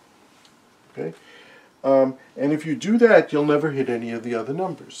 etc. Okay? And if you do that, you'll never hit any of the other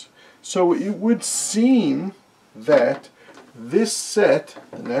numbers. So it would seem that this set,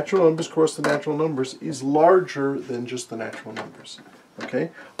 the natural numbers cross the natural numbers, is larger than just the natural numbers.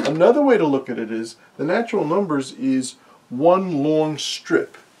 Okay? Another way to look at it is the natural numbers is one long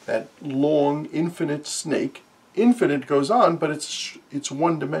strip, that long infinite snake. Infinite goes on, but it's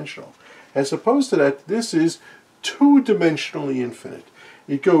one-dimensional. As opposed to that, this is two-dimensionally infinite.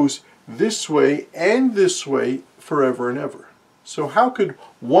 It goes this way and this way forever and ever. So how could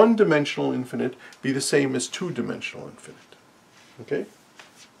one-dimensional infinite be the same as two-dimensional infinite? Okay?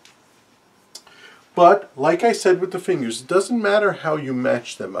 But, like I said with the fingers, it doesn't matter how you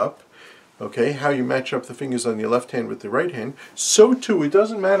match them up. Okay, how you match up the fingers on your left hand with the right hand. So too, it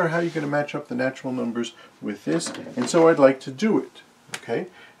doesn't matter how you're going to match up the natural numbers with this, and so I'd like to do it. Okay,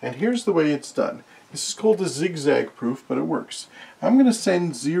 and here's the way it's done. This is called the zigzag proof, but it works. I'm going to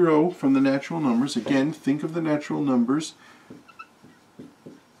send 0 from the natural numbers. Again, think of the natural numbers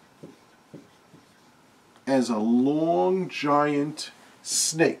as a long, giant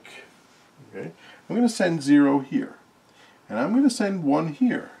snake. Okay, I'm going to send 0 here, and I'm going to send 1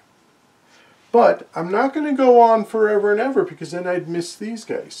 here. But I'm not going to go on forever and ever because then I'd miss these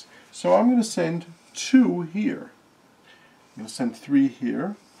guys. So I'm going to send 2 here. I'm going to send 3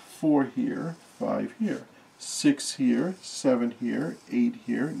 here, 4 here, 5 here, 6 here, 7 here, 8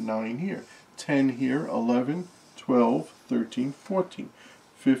 here, 9 here, 10 here, 11, 12, 13, 14,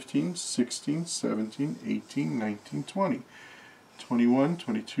 15, 16, 17, 18, 19, 20, 21,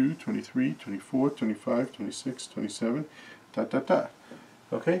 22, 23, 24, 25, 26, 27,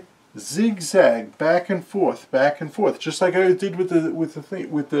 Okay? Zigzag back and forth, just like I did with the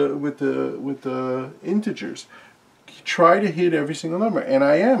integers. Try to hit every single number, and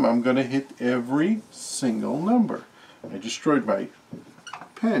I'm going to hit every single number. I destroyed my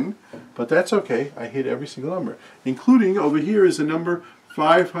pen, but that's okay. I hit every single number, including over here is a number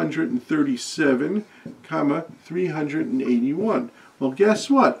 537, 381. Well, guess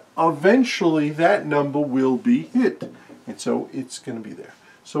what? Eventually that number will be hit, and so it's going to be there.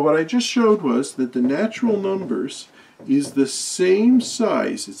 So what I just showed was that the natural numbers is the same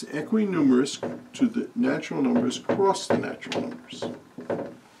size, it's equinumerious to the natural numbers cross the natural numbers.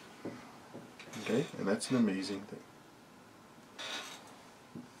 Okay, and that's an amazing thing.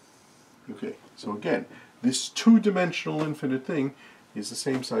 Okay, so again, this two-dimensional infinite thing is the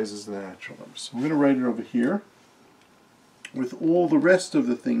same size as the natural numbers. So we're going to write it over here with all the rest of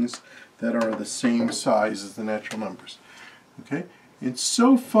the things that are the same size as the natural numbers. Okay? And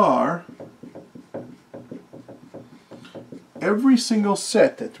so far, every single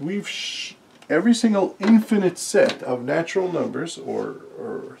set that every single infinite set of natural numbers,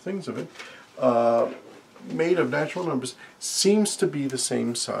 or things of it, made of natural numbers, seems to be the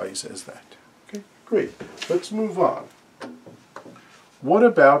same size as that. Okay, great. Let's move on. What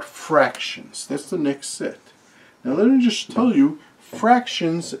about fractions? That's the next set. Now let me just tell you,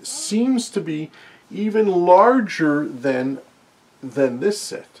 fractions seems to be even larger than this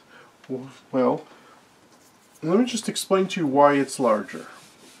set. Well, let me just explain to you why it's larger.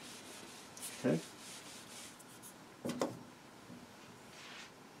 Okay?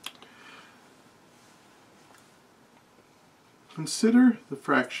 Consider the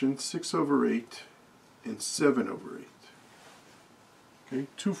fractions 6 over 8 and 7 over 8. Okay,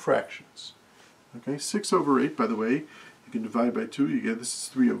 two fractions. Okay, 6 over 8, by the way, you can divide by 2, you get this is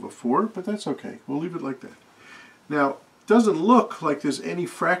 3 over 4, but that's okay. We'll leave it like that. Now, it doesn't look like there's any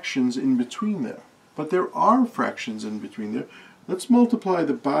fractions in between there, but there are fractions in between there. Let's multiply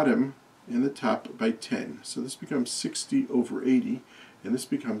the bottom and the top by 10. So this becomes 60 over 80, and this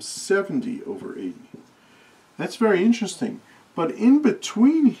becomes 70 over 80. That's very interesting. But in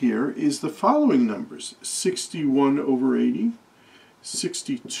between here is the following numbers: 61 over 80,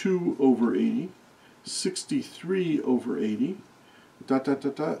 62 over 80, 63 over 80,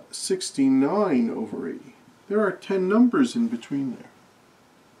 69 over 80. There are 10 numbers in between there.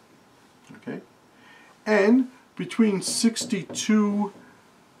 Okay? And between 62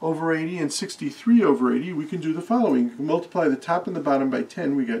 over 80 and 63 over 80, we can do the following. We can multiply the top and the bottom by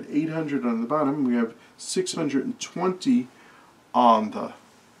 10. We got 800 on the bottom. We have 620 on the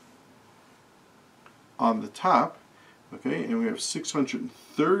top. Okay, and we have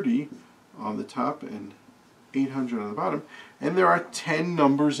 630 on the top and 800 on the bottom. And there are 10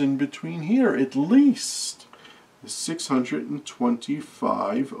 numbers in between here, at least.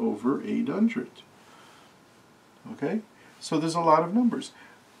 625 over 800. Okay, so there's a lot of numbers.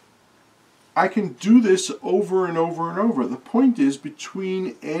 I can do this over and over and over. The point is,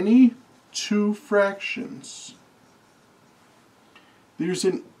 between any two fractions, there's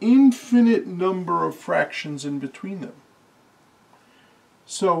an infinite number of fractions in between them.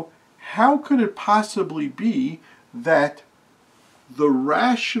 So how could it possibly be that the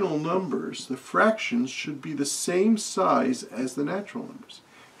rational numbers, the fractions, should be the same size as the natural numbers?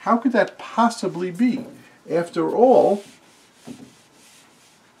 How could that possibly be? After all,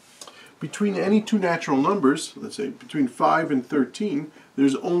 between any two natural numbers, let's say between 5 and 13,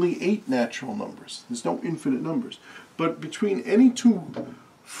 there's only 8 natural numbers. There's no infinite numbers. But between any two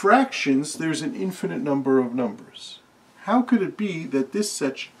fractions, there's an infinite number of numbers. How could it be that this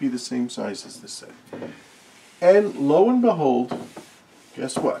set should be the same size as this set? And lo and behold,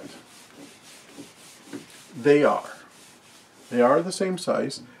 guess what? They are. They are the same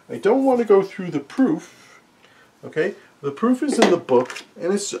size. I don't want to go through the proof. Okay? The proof is in the book,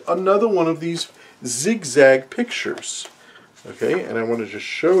 and it's another one of these zigzag pictures. Okay? And I want to just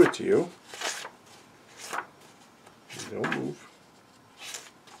show it to you. Don't move.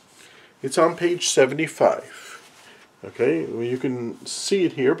 It's on page 75. Okay? Well, you can see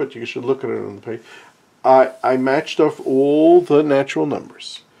it here, but you should look at it on the page. I matched off all the natural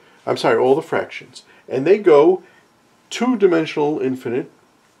numbers. I'm sorry, all the fractions. And they go two-dimensional infinite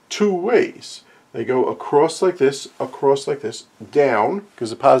two ways. They go across like this, down, because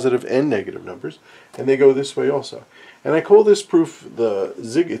the positive and negative numbers, and they go this way also. And I call this proof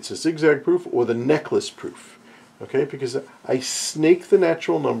it's a zigzag proof or the necklace proof. Okay, because I snake the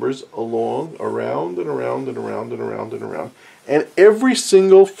natural numbers along, around and around and around and around and around. And every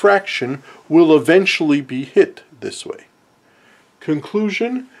single fraction will eventually be hit this way.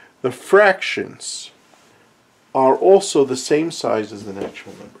 Conclusion, the fractions are also the same size as the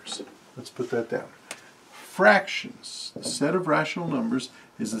natural numbers. Let's put that down. Fractions, the set of rational numbers,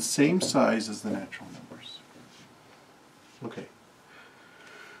 is the same size as the natural numbers. Okay.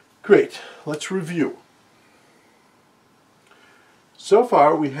 Great. Let's review. So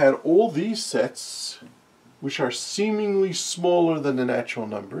far, we had all these sets, which are seemingly smaller than the natural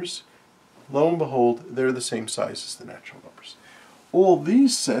numbers. Lo and behold, they're the same size as the natural numbers. All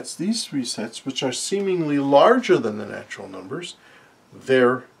these sets, these three sets, which are seemingly larger than the natural numbers,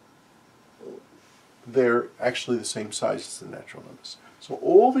 they're actually the same size as the natural numbers. So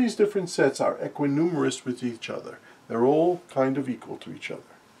all these different sets are equinumerious with each other. They're all kind of equal to each other.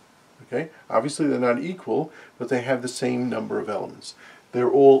 Okay? Obviously they're not equal, but they have the same number of elements.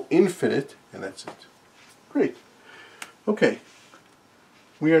 They're all infinite, and that's it. Great. Okay.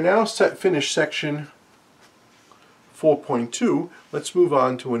 We are now finished section 4.2. Let's move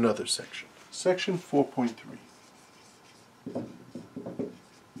on to another section. Section 4.3.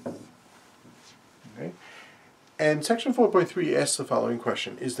 Okay. And section 4.3 asks the following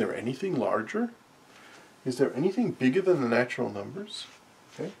question. Is there anything larger? Is there anything bigger than the natural numbers?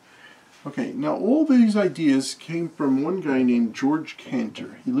 Okay. Okay, now all these ideas came from one guy named George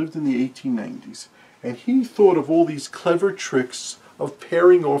Cantor. He lived in the 1890s. And he thought of all these clever tricks of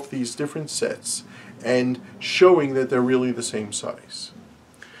pairing off these different sets and showing that they're really the same size.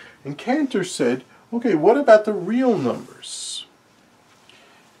 And Cantor said, okay, what about the real numbers?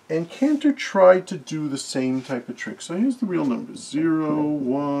 And Cantor tried to do the same type of trick. So here's the real numbers. 0,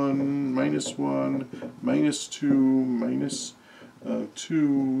 1, minus 1, minus 2, minus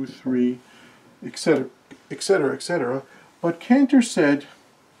 2, 3, etc., etc., etc. But Cantor said,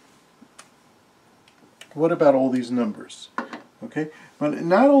 what about all these numbers? Okay, but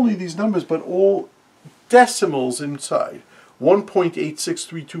not only these numbers, but all decimals inside.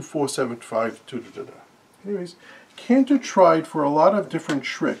 1.8632475. Anyways, Cantor tried for a lot of different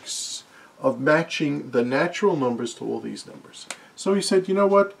tricks of matching the natural numbers to all these numbers. So he said, you know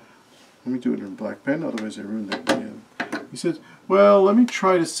what? Let me do it in black pen, otherwise I ruin that. He says, well, let me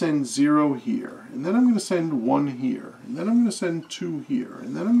try to send 0 here, and then I'm going to send 1 here, and then I'm going to send 2 here,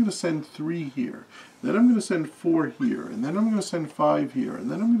 and then I'm going to send 3 here, then I'm going to send 4 here, and then I'm going to send 5 here, and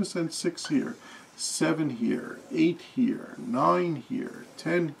then I'm going to send 6 here, 7 here, 8 here, 9 here,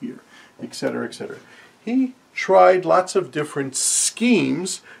 10 here, etc., etc. He tried lots of different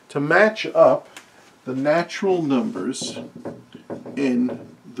schemes to match up the natural numbers in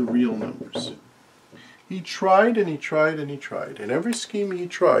the real numbers. He tried and he tried and he tried. And every scheme he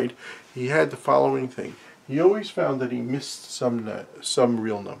tried, he had the following thing. He always found that he missed some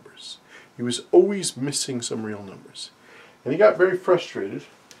real numbers. He was always missing some real numbers. And he got very frustrated.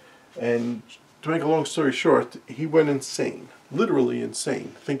 And to make a long story short, he went insane, literally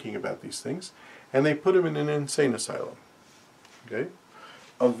insane, thinking about these things. And they put him in an insane asylum. Okay?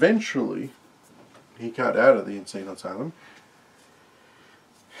 Eventually, he got out of the insane asylum.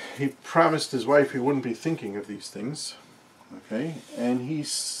 He promised his wife he wouldn't be thinking of these things, okay? And he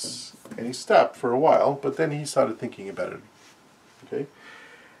stopped for a while, but then he started thinking about it, okay?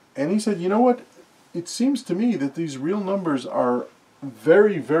 And he said, you know what? It seems to me that these real numbers are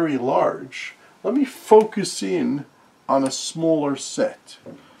very, very large. Let me focus in on a smaller set.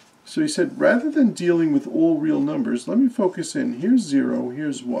 So he said, rather than dealing with all real numbers, let me focus in. Here's 0,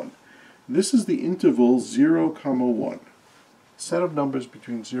 here's 1. This is the interval 0, 1. Set of numbers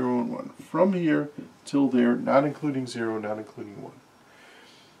between 0 and 1. From here till there, not including 0, not including 1.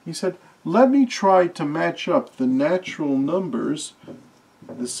 He said, let me try to match up the natural numbers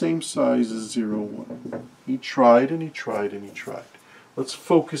the same size as 0, 1. He tried and he tried and he tried. Let's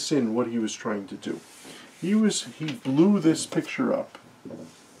focus in what he was trying to do. He blew this picture up.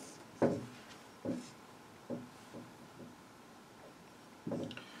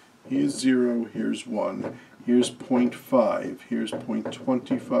 Here's 0, here's 1. Here's 0.5, here's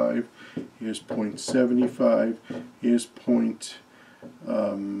 0.25, here's 0.75, here's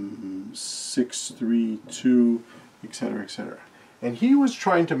 0.632, etc., etc. And he was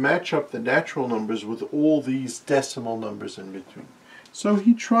trying to match up the natural numbers with all these decimal numbers in between. So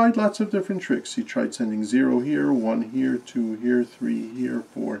he tried lots of different tricks. He tried sending 0 here, 1 here, 2 here, 3 here,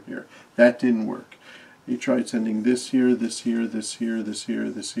 4 here. That didn't work. He tried sending this here, this here, this here, this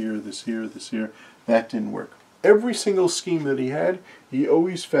here, this here, this here, this here. That didn't work. Every single scheme that he had, he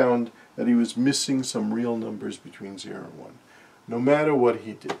always found that he was missing some real numbers between 0 and 1, no matter what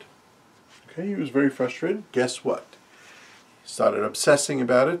he did. Okay, he was very frustrated. Guess what? He started obsessing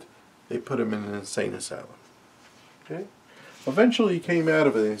about it. They put him in an insane asylum. Okay? Eventually he came out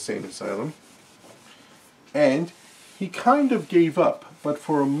of an insane asylum, and he kind of gave up, but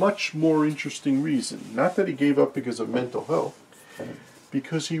for a much more interesting reason. Not that he gave up because of mental health,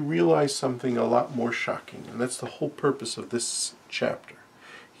 because he realized something a lot more shocking, and that's the whole purpose of this chapter.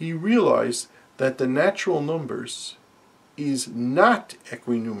 He realized that the natural numbers is not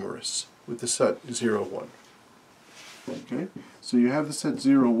equinumerious with the set 0, 1. Okay? So you have the set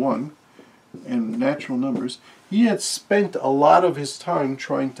 0, 1 and natural numbers. He had spent a lot of his time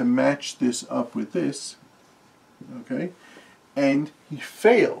trying to match this up with this, okay? And he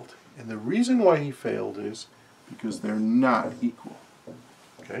failed. And the reason why he failed is because they're not equal.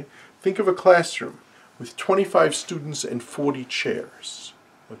 Okay? Think of a classroom with 25 students and 40 chairs.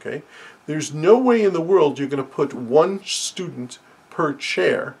 Okay? There's no way in the world you're going to put one student per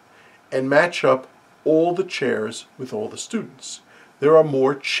chair and match up all the chairs with all the students. There are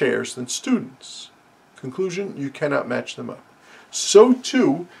more chairs than students. Conclusion, you cannot match them up. So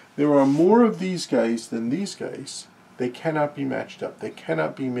too, there are more of these guys than these guys. They cannot be matched up. They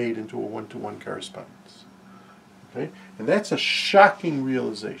cannot be made into a one-to-one correspondence. Okay? And that's a shocking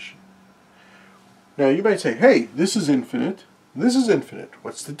realization. Now you might say, hey, this is infinite, this is infinite.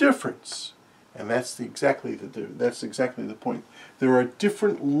 What's the difference? And that's exactly the point. There are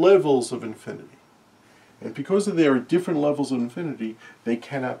different levels of infinity. And because there are different levels of infinity, they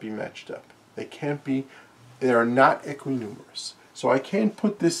cannot be matched up. They are not equinumerious. So I can't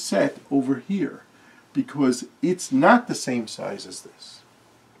put this set over here because it's not the same size as this.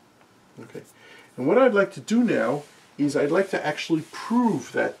 Okay. And what I'd like to do now is I'd like to actually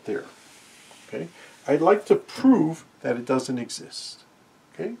prove that theorem. Okay? I'd like to prove that it doesn't exist.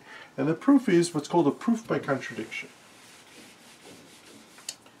 Okay? And the proof is what's called a proof by contradiction.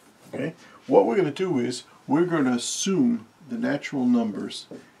 Okay? What we're going to do is we're going to assume the natural numbers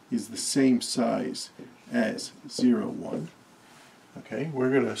is the same size as 0, 1. Okay? We're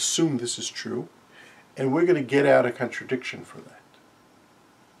going to assume this is true, and we're going to get out a contradiction for that.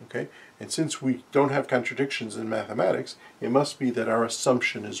 Okay? And since we don't have contradictions in mathematics, it must be that our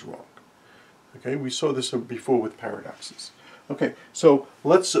assumption is wrong. Okay? We saw this before with paradoxes. Okay, so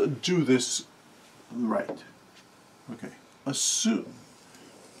let's do this right. Okay. assume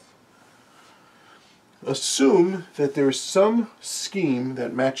that there is some scheme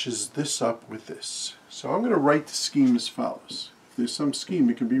that matches this up with this. So I'm going to write the scheme as follows. If there's some scheme,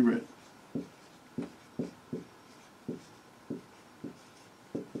 it can be written.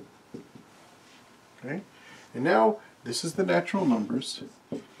 Okay? And now this is the natural numbers,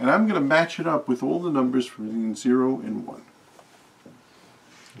 and I'm going to match it up with all the numbers between 0 and 1.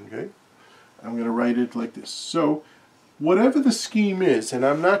 Okay? I'm going to write it like this. So whatever the scheme is, and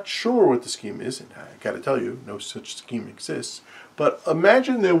I'm not sure what the scheme is, and I got to tell you, no such scheme exists, but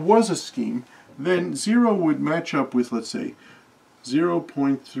imagine there was a scheme, then 0 would match up with, let's say,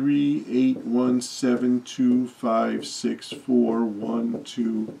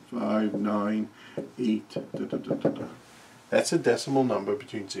 0.381725641259 That's a decimal number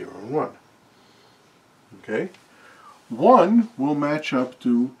between 0 and 1. Okay? 1 will match up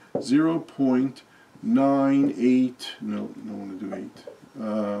to 0.98, no, I want to do 8.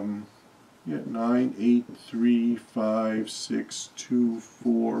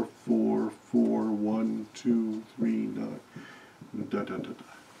 9835624441239.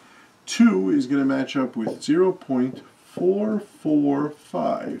 2 is going to match up with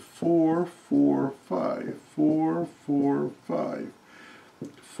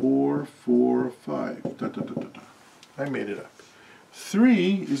I made it up.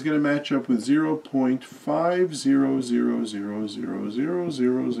 3 is going to match up with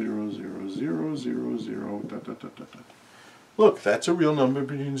 0.5000000000000. Look, that's a real number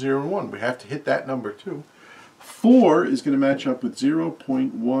between 0 and 1. We have to hit that number too. 4 is going to match up with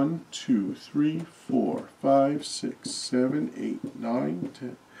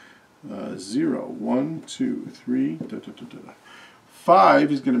 0.12345678910. 0, 1, 2, 3.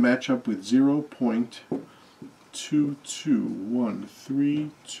 5 is going to match up with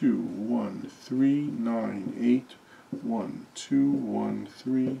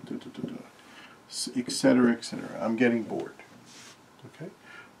 0.2213213981213, etc., etc. I'm getting bored. Okay?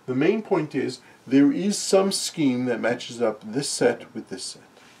 The main point is there is some scheme that matches up this set with this set.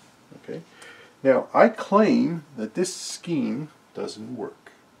 Okay? Now, I claim that this scheme doesn't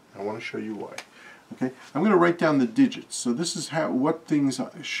work. I want to show you why. Okay? I'm going to write down the digits. So this is what things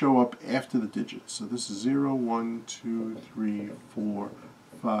show up after the digits. So this is 0, 1, 2, 3, 4,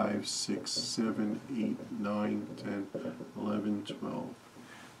 5, 6, 7, 8, 9, 10, 11, 12.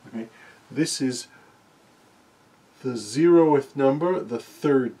 Okay? This is the 0th number, the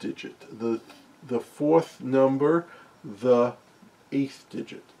 3rd digit. The 4th number, the 8th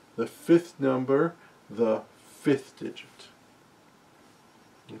digit. The 5th number, the 5th digit.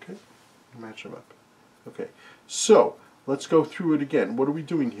 Okay? Match them up. Okay. So, let's go through it again. What are we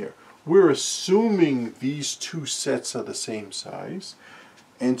doing here? We're assuming these two sets are the same size.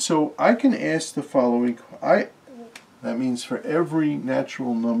 And so I can ask the following. That means for every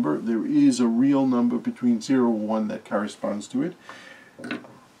natural number, there is a real number between 0 and 1 that corresponds to it.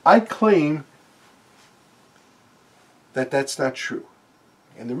 I claim that that's not true.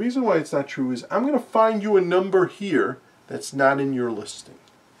 And the reason why it's not true is I'm going to find you a number here that's not in your listing.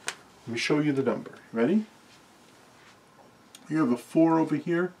 Let me show you the number. Ready? You have a 4 over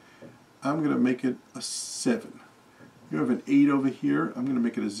here. I'm going to make it a 7. You have an 8 over here. I'm going to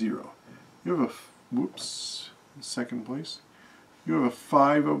make it a 0. You have a, whoops, second place. You have a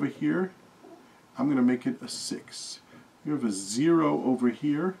 5 over here. I'm going to make it a 6. You have a 0 over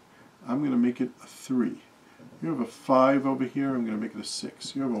here. I'm going to make it a 3. You have a 5 over here. I'm going to make it a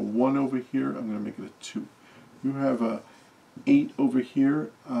 6. You have a 1 over here. I'm going to make it a 2. You have a 8 over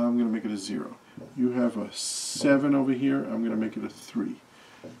here. I'm going to make it a 0. You have a 7 over here. I'm going to make it a 3.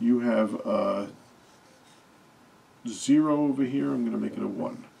 You have a 0 over here. I'm going to make it a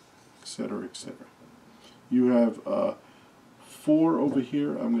 1, etc., etc. You have a 4 over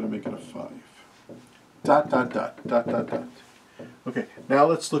here. I'm going to make it a 5. Dot, dot, dot, dot, dot, dot. Okay, now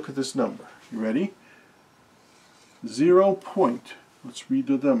let's look at this number. You ready? 0 point, let's read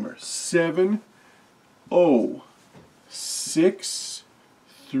the number,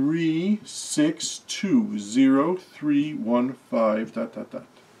 70636200315 dot, dot, dot.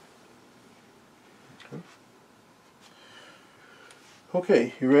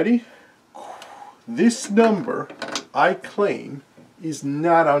 Okay, you ready? This number, I claim, is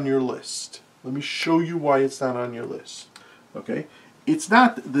not on your list. Let me show you why it's not on your list. Okay? It's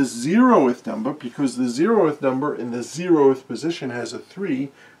not the 0th number, because the 0th number in the 0th position has a 3.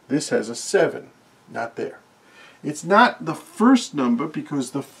 This has a 7. Not there. It's not the first number,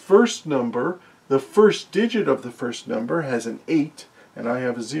 because the first number, the first digit of the first number has an 8, and I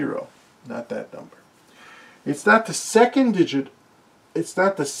have a 0. Not that number. It's not the second digit it's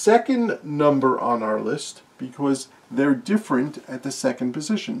not the second number on our list because they're different at the second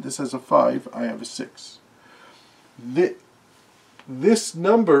position. This has a 5, I have a 6. This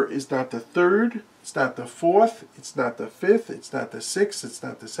number is not the third, it's not the fourth, it's not the fifth, it's not the sixth, it's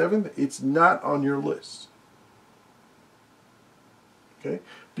not the seventh, it's not on your list. Okay?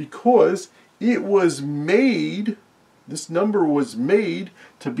 Because it was made, this number was made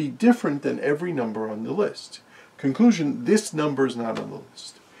to be different than every number on the list. Conclusion, this number is not on the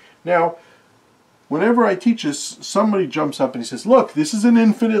list. Now, whenever I teach this, somebody jumps up and he says, look, this is an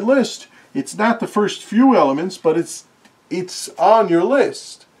infinite list. It's not the first few elements, but it's on your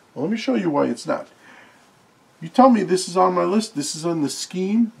list. Well, let me show you why it's not. You tell me this is on my list, this is on the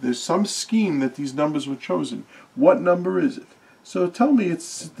scheme. There's some scheme that these numbers were chosen. What number is it? So tell me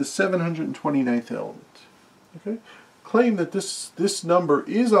it's the 729th element. Okay? Claim that this number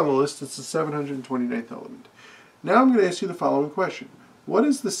is on the list, it's the 729th element. Now I'm going to ask you the following question. What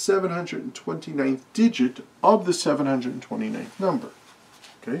is the 729th digit of the 729th number?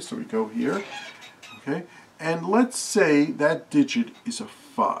 Okay, so we go here. Okay, and let's say that digit is a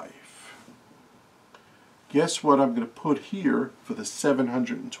 5. Guess what I'm going to put here for the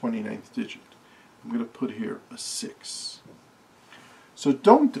 729th digit? I'm going to put here a 6. So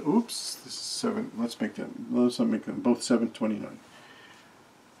don't, oops, this is 7, let's make them both 729.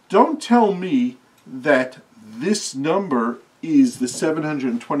 Don't tell me that this number is the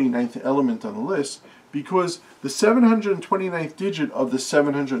 729th element on the list, because the 729th digit of the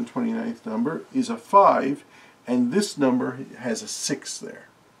 729th number is a 5, and this number has a 6 there.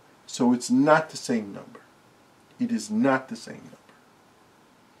 So it's not the same number. It is not the same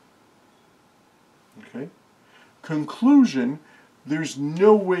number. Okay? Conclusion, there's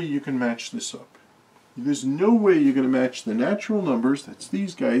no way you can match this up. There's no way you're going to match the natural numbers, that's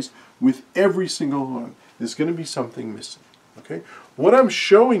these guys, with every single one. There's going to be something missing. Okay? What I'm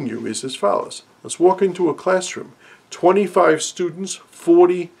showing you is as follows. Let's walk into a classroom. 25 students,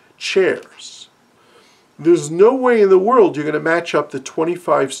 40 chairs. There's no way in the world you're going to match up the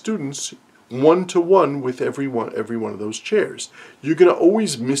 25 students one-to-one with every one of those chairs. You're going to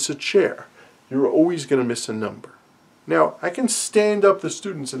always miss a chair. You're always going to miss a number. Now, I can stand up the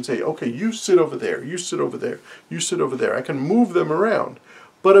students and say, okay, you sit over there, you sit over there, you sit over there. I can move them around.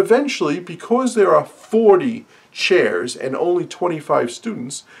 But eventually, because there are 40 chairs and only 25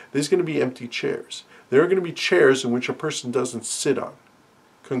 students, there's going to be empty chairs. There are going to be chairs in which a person doesn't sit on.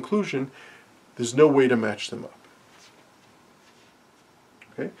 Conclusion, there's no way to match them up.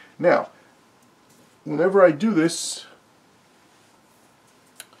 Okay? Now, whenever I do this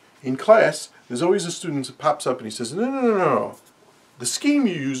in class, there's always a student that pops up and he says, no. The scheme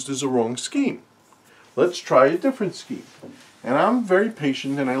you used is a wrong scheme. Let's try a different scheme. And I'm very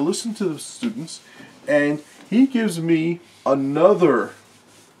patient and I listen to the students, and he gives me another,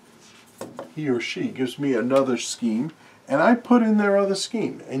 he or she gives me another scheme, and I put in their other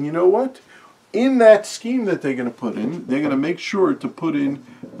scheme. And you know what? In that scheme that they're going to put in, they're going to make sure to put in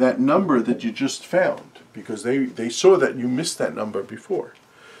that number that you just found, because they saw that you missed that number before.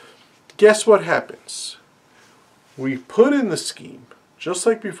 Guess what happens? We put in the scheme, just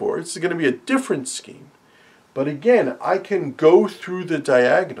like before. It's going to be a different scheme. But again, I can go through the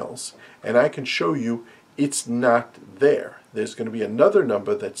diagonals and I can show you it's not there. There's going to be another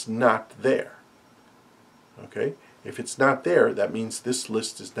number that's not there. Okay? If it's not there, that means this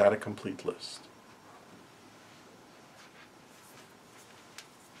list is not a complete list.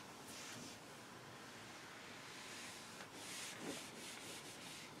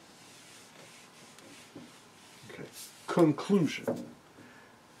 Okay. Conclusion.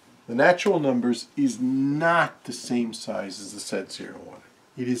 The natural numbers is not the same size as the set 0, 1.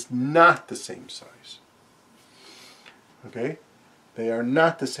 It is not the same size. Okay? They are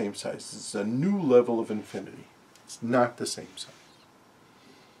not the same size. This is a new level of infinity. It's not the same size.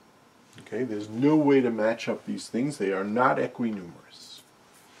 Okay? There's no way to match up these things. They are not equinumerious.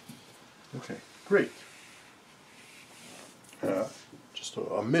 Okay, great. Just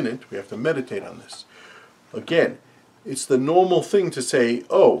a minute. We have to meditate on this. Again, it's the normal thing to say,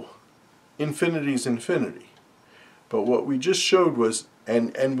 oh, infinity is infinity. But what we just showed was,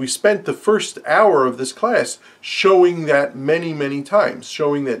 and we spent the first hour of this class showing that many times,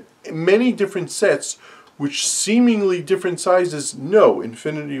 showing that many different sets which seemingly different sizes, no,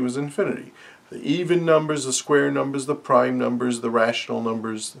 infinity was infinity. The even numbers, the square numbers, the prime numbers, the rational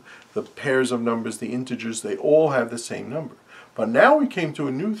numbers, the pairs of numbers, the integers, they all have the same number. But now we came to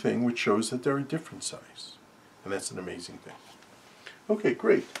a new thing which shows that they're a different size. And that's an amazing thing. Okay,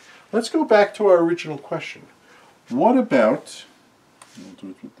 great. Let's go back to our original question. What about,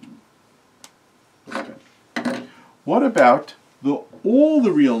 what about all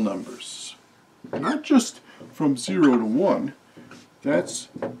the real numbers, not just from 0 to 1, that's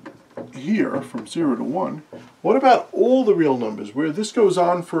here from 0 to 1. What about all the real numbers where this goes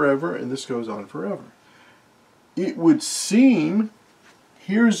on forever and this goes on forever? It would seem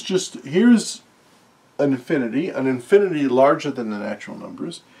here's an infinity larger than the natural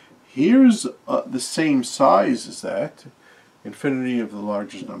numbers. Here's the same size as that, infinity of the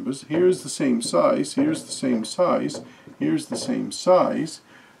largest numbers. Here's the same size, here's the same size, here's the same size.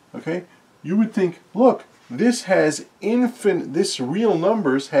 Okay? You would think, look, this real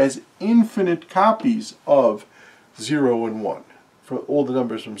numbers has infinite copies of 0 and 1 for all the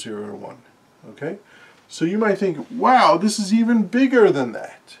numbers from 0 to 1. Okay? So you might think, wow, this is even bigger than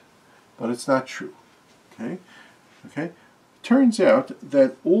that. But it's not true. Okay? Okay? Turns out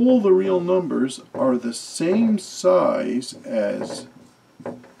that all the real numbers are the same size as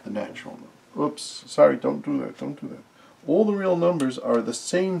the natural number. Oops, sorry, don't do that, don't do that. All the real numbers are the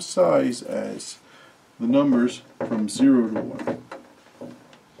same size as the numbers from 0 to 1.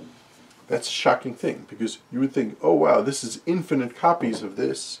 That's a shocking thing, because you would think, oh wow, this is infinite copies of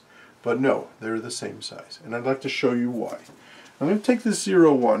this, but no, they're the same size. And I'd like to show you why. I'm going to take this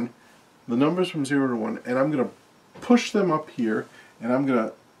 0, 1, the numbers from 0 to 1, and I'm going to push them up here, and I'm going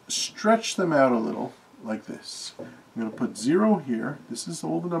to stretch them out a little, like this. I'm going to put 0 here. This is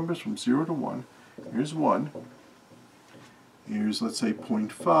all the numbers from 0 to 1. Here's 1. Here's, let's say,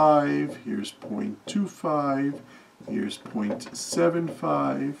 0.5. Here's 0.25. Here's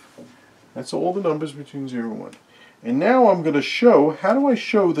 0.75. That's all the numbers between 0 and 1. And now I'm going to show, how do I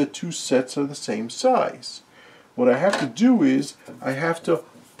show that two sets are the same size? What I have to do is, I have to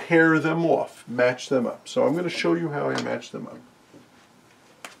pair them off, match them up. So I'm going to show you how I match them up.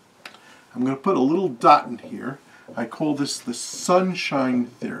 I'm going to put a little dot in here. I call this the sunshine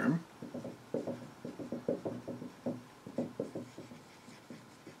theorem.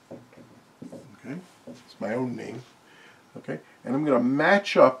 Okay, it's my own name. Okay, and I'm going to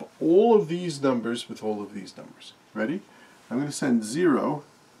match up all of these numbers with all of these numbers. Ready? I'm going to send 0,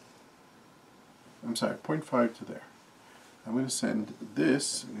 I'm sorry, 0.5 to there. I'm going to send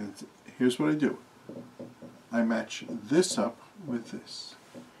this, and here's what I do. I match this up with this.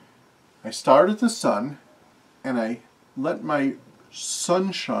 I start at the sun, and I let my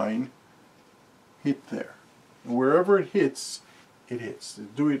sunshine hit there. And wherever it hits, it hits.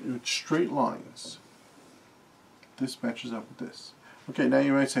 Do it with straight lines. This matches up with this. Okay, now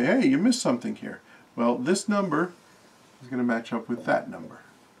you might say, hey, you missed something here. Well, this number is going to match up with that number.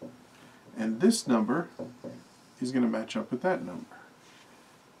 And this number is going to match up with that number.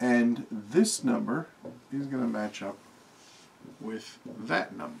 And this number is going to match up with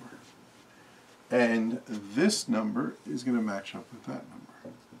that number. And this number is going to match up with that number.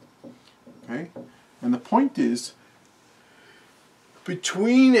 Okay? And the point is,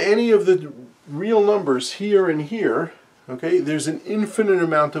 between any of the real numbers here and here, okay, there's an infinite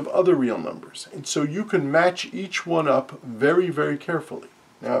amount of other real numbers. And so you can match each one up very, very carefully.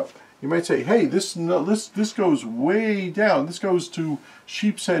 Now, you might say, hey, this goes way down. This goes to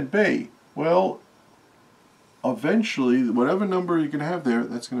Sheepshead Bay. Well, eventually, whatever number you can have there,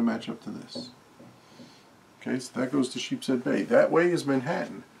 that's going to match up to this. Okay, so that goes to Sheepshead Bay. That way is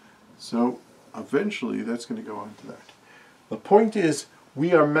Manhattan. So eventually, that's going to go on to that. The point is,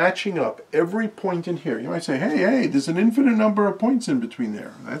 we are matching up every point in here. You might say, hey, there's an infinite number of points in between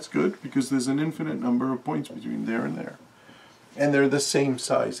there. That's good, because there's an infinite number of points between there and there. And they're the same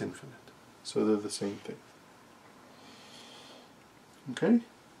size infinite. So they're the same thing. Okay?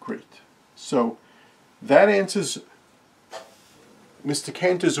 Great. So that answers Mr.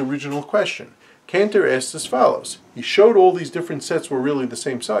 Cantor's original question. Cantor asked as follows. He showed all these different sets were really the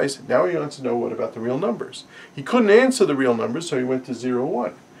same size. Now he wants to know what about the real numbers. He couldn't answer the real numbers, so he went to 0,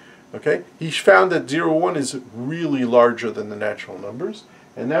 1. Okay? He found that 0, 1 is really larger than the natural numbers.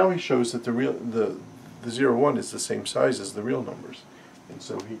 And now he shows that the 0, 1 is the same size as the real numbers. And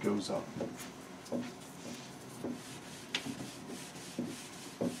so he goes up.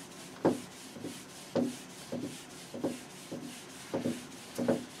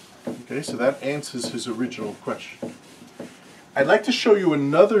 Okay, so that answers his original question. I'd like to show you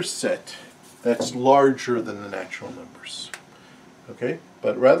another set that's larger than the natural numbers. Okay,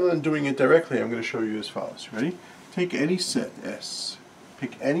 but rather than doing it directly, I'm going to show you as follows. Ready? Take any set S.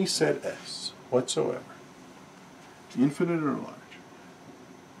 Pick any set S whatsoever. Infinite or large.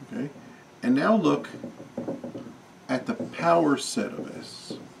 Okay, and now look at the power set of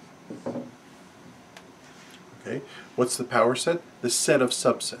S. Okay, what's the power set? The set of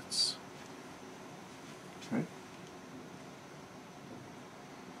subsets. Okay.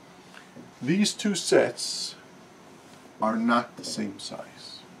 These two sets are not the same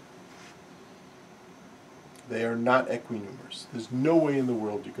size. They are not equinumerous. There's no way in the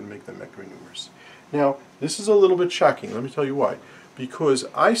world you can make them equinumerous. Now, this is a little bit shocking. Let me tell you why. Because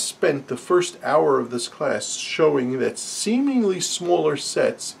I spent the first hour of this class showing that seemingly smaller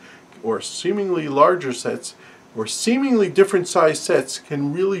sets, or seemingly larger sets, or seemingly different size sets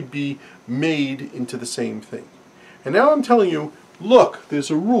can really be made into the same thing. And now I'm telling you, look,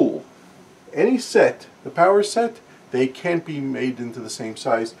 there's a rule. Any set, the power set, they can't be made into the same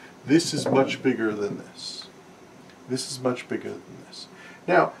size. This is much bigger than this. This is much bigger than this.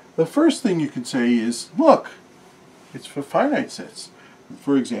 Now, the first thing you could say is, look, it's for finite sets.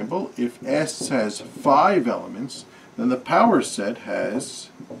 For example, if S has 5 elements, then the power set has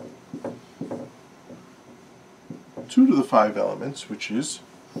 2 to the 5 elements, which is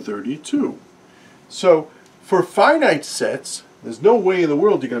 32. So, for finite sets, there's no way in the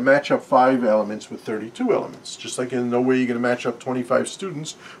world you're going to match up 5 elements with 32 elements. Just like in no way you're going to match up 25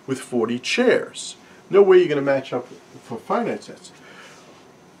 students with 40 chairs. No way you're going to match up for finite sets.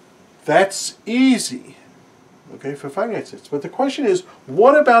 That's easy, okay, for finite sets. But the question is,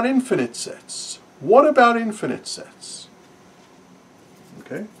 what about infinite sets? What about infinite sets?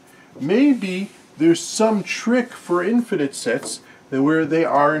 Okay? Maybe there's some trick for infinite sets that where they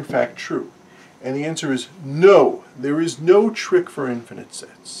are in fact true. And the answer is no. There is no trick for infinite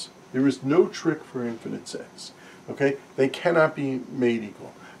sets. There is no trick for infinite sets. Okay? They cannot be made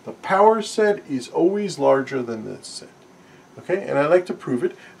equal. The power set is always larger than this set. Okay? And I like to prove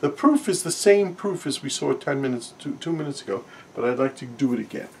it. The proof is the same proof as we saw 2 minutes ago, but I'd like to do it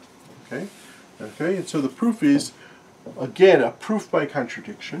again. Okay? Okay? And so the proof is, again, a proof by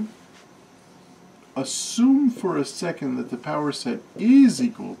contradiction. Assume for a second that the power set is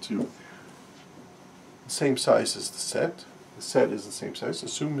equal to the same size as the set. The set is the same size.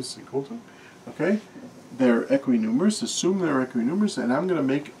 Assume it's equal to. Okay? They're equinumerous. Assume they're equinumerous, and I'm going to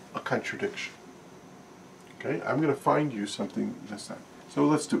make a contradiction. Okay? I'm going to find you something that's not. So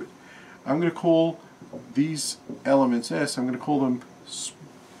let's do it. I'm going to call these elements S, I'm going to call them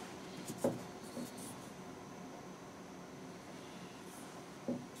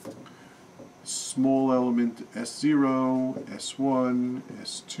small element S0, S1,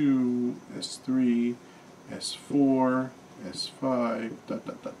 S2, S3, S4, S5, dot, dot,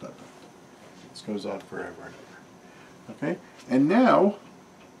 dot, dot, dot. This goes on forever and ever. Okay? And now,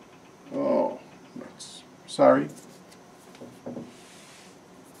 oh, nuts. Sorry.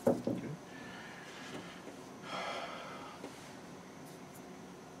 Okay.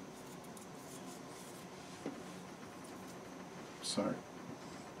 Sorry.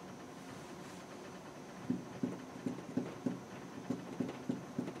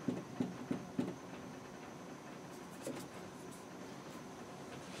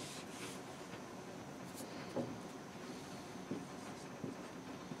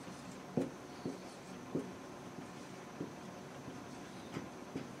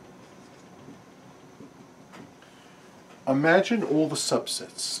 Imagine all the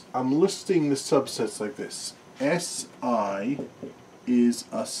subsets. I'm listing the subsets like this. Si is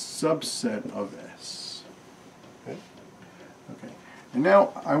a subset of S. Okay? Okay. And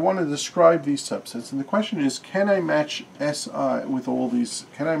now I want to describe these subsets, and the question is, can I match Si with all these,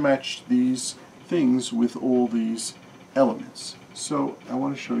 can I match these things with all these elements? So I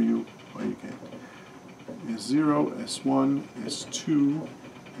want to show you what you can. S0, S1, S2,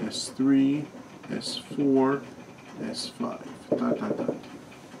 S3, S4, S5, dot, dot, dot.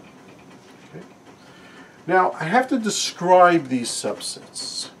 Okay. Now, I have to describe these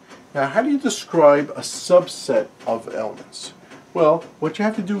subsets. Now, how do you describe a subset of elements? Well, what you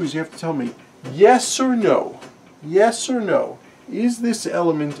have to do is you have to tell me yes or no, is this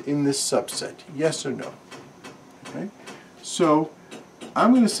element in this subset? Yes or no? Okay. So,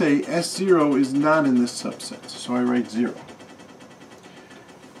 I'm going to say S0 is not in this subset, so I write 0.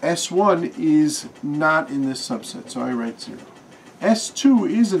 S1 is not in this subset, so I write 0. S2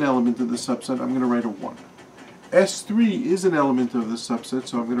 is an element of the subset, I'm going to write a 1. S3 is an element of the subset,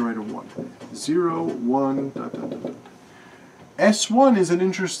 so I'm going to write a 1. 0, 1, dot, dot, dot, dot. S1 is an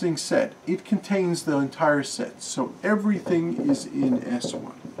interesting set. It contains the entire set, so everything is in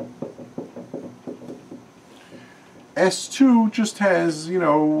S1. S2 just has, you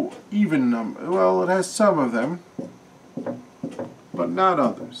know, even number. Well, it has some of them, but not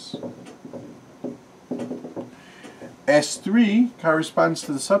others. S3 corresponds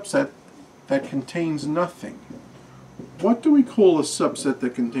to the subset that contains nothing. What do we call a subset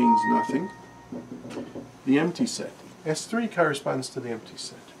that contains nothing? The empty set. S3 corresponds to the empty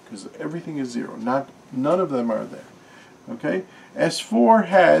set because everything is 0. None of them are there. Okay? S4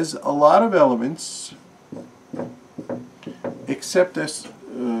 has a lot of elements, except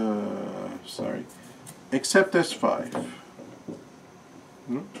except S5.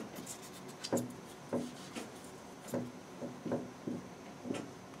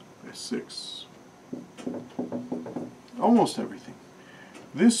 S6. Almost everything.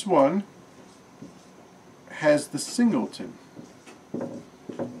 This one has the singleton.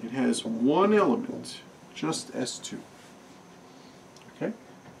 It has one element, just S2. Okay?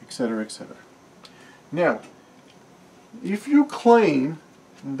 Etc., etc. Now, if you claim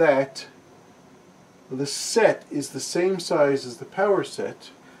that the set is the same size as the power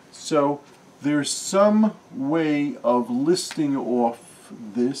set, so there's some way of listing off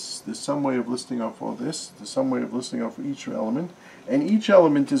this, there's some way of listing off all this, there's some way of listing off each element, and each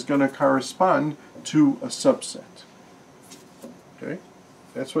element is going to correspond to a subset. Okay?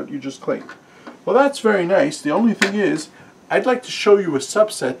 That's what you just claimed. Well, that's very nice. The only thing is, I'd like to show you a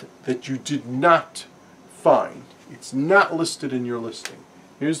subset that you did not find. It's not listed in your listing.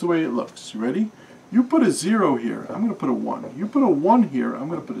 Here's the way it looks. You ready? You put a 0 here, I'm going to put a 1. You put a 1 here, I'm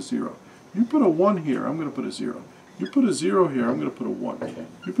going to put a 0. You put a 1 here, I'm going to put a 0. You put a 0 here, I'm going to put a 1.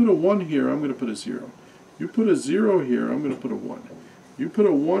 You put a 1 here, I'm going to put a 0. You put a 0 here, I'm going to put a 1. You put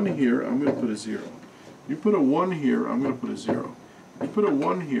a 1 here, I'm going to put a 0. You put a 1 here, I'm going to put a 0. You put a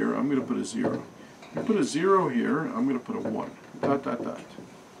 1 here, I'm going to put a 0. You put a 0 here, I'm going to put a 1. Dot, dot, dot.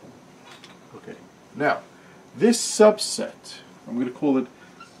 Okay. Now, this subset, I'm going to call it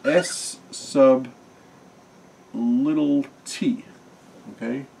S sub little t,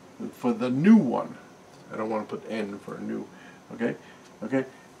 okay, for the new one. I don't want to put n for a new, okay,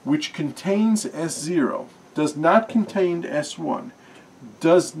 which contains S0, does not contain S1,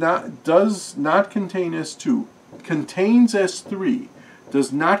 does not contain S2, contains S3,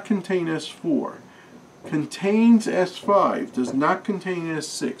 does not contain S4, contains S5, does not contain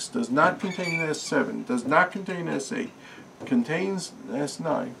S6, does not contain S7, does not contain S8, contains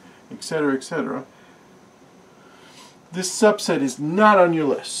S9, etc., etc. This subset is not on your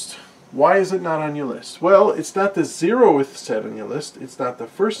list. Why is it not on your list? Well, it's not the 0th set on your list. It's not the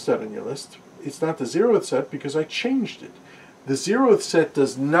first set on your list. It's not the 0th set because I changed it. The 0th set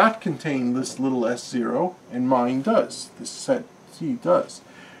does not contain this little S0, and mine does. This set T does.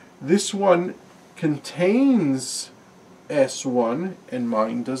 This one contains S1, and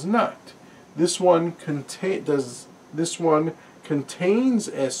mine does not. This one contains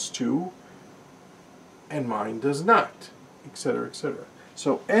S2, and mine does not, etc., etc.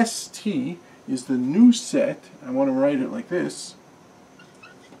 So ST is the new set. I want to write it like this.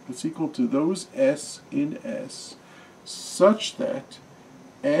 It's equal to those S in S, such that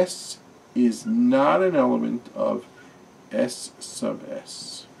S is not an element of S sub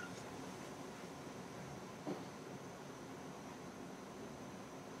S.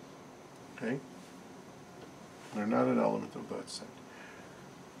 Okay? They're not an element of that set.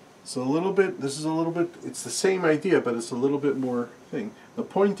 It's a little bit, this is a little bit, it's the same idea, but it's a little bit more thing. The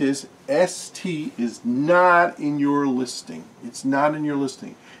point is, ST is not in your listing. It's not in your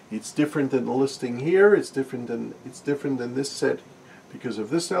listing. It's different than the listing here. It's different than this set because of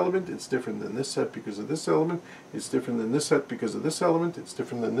this element. It's different than this set because of this element. It's different than this set because of this element. It's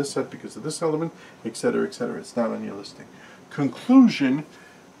different than this set because of this element, etc., etc. It's not on your listing. Conclusion,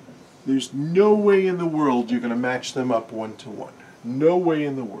 there's no way in the world you're going to match them up one-to-one. No way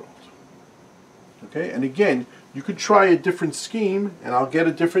in the world. Okay, and again, you could try a different scheme and I'll get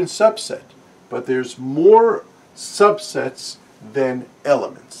a different subset. But there's more subsets than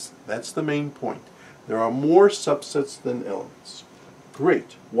elements. That's the main point. There are more subsets than elements.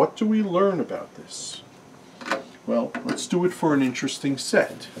 Great. What do we learn about this? Well, let's do it for an interesting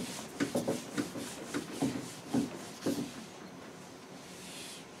set.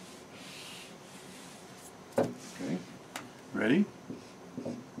 Okay, ready?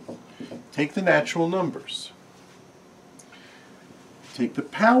 Take the natural numbers. Take the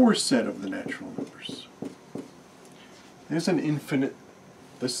power set of the natural numbers. There's an infinite,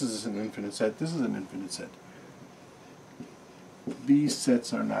 this is an infinite set, this is an infinite set. These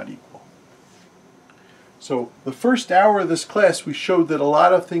sets are not equal. So the first hour of this class we showed that a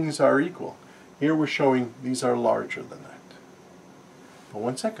lot of things are equal. Here we're showing these are larger than that. But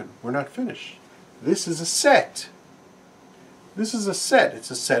one second, we're not finished. This is a set. This is a set. It's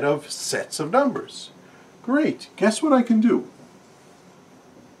a set of sets of numbers. Great. Guess what I can do?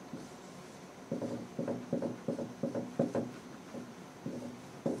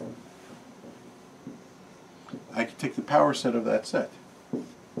 I can take the power set of that set.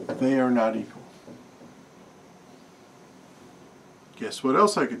 They are not equal. Guess what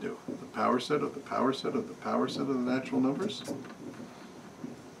else I could do? The power set of the power set of the power set of the natural numbers.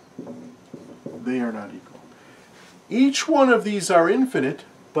 They are not equal. Each one of these are infinite,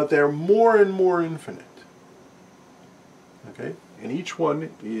 but they're more and more infinite. Okay? And each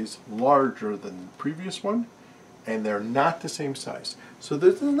one is larger than the previous one, and they're not the same size. So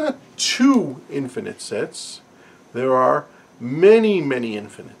there's not two infinite sets. There are many, many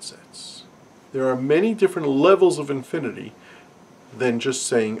infinite sets. There are many different levels of infinity than just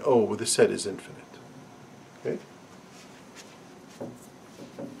saying, oh, the set is infinite. Okay?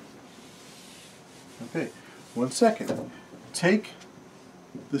 Okay, 1 second. Take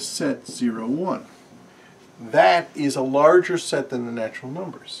the set 0, 1. That is a larger set than the natural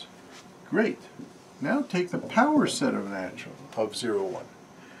numbers. Great. Now take the power set of 0, 1.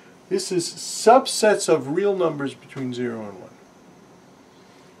 This is subsets of real numbers between 0 and 1.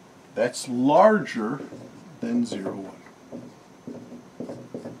 That's larger than 0, 1.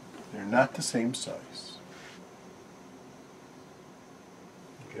 They're not the same size.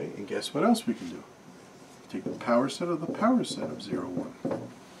 Okay, and guess what else we can do? Take the power set of 0, 1.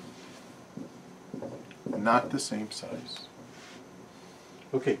 Not the same size.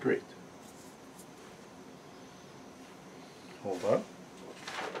 Okay, great. Hold on.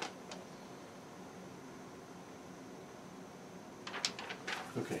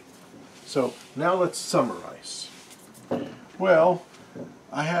 Okay, so now let's summarize. Well,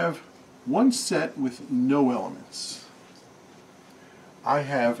 I have one set with no elements. I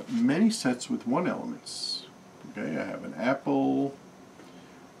have many sets with one elements. Okay, I have an apple,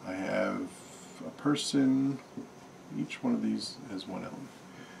 I have a person, each one of these has one element.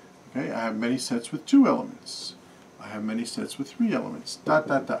 Okay, I have many sets with 2 elements. I have many sets with 3 elements, dot,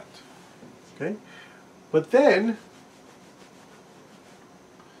 dot, dot. Okay, but then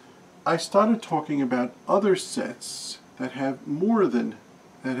I started talking about other sets that have more than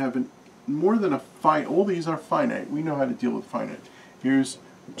a finite. All these are finite. We know how to deal with finite. Here's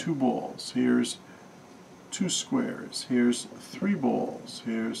 2 balls. Here's 2 squares. Here's 3 balls.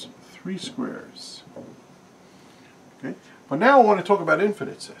 Here's 3 squares. Okay, but now I want to talk about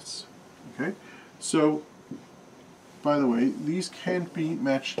infinite sets. Okay, so by the way, these can't be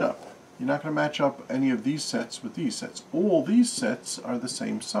matched up. You're not going to match up any of these sets with these sets. All these sets are the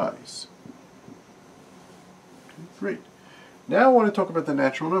same size. Okay, great. Now I want to talk about the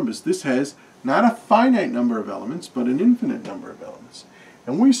natural numbers. This has not a finite number of elements, but an infinite number of elements.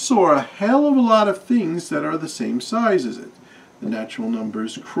 And we saw a hell of a lot of things that are the same size as it. The natural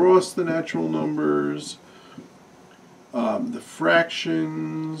numbers cross the natural numbers, the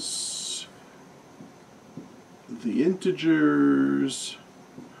fractions, the integers,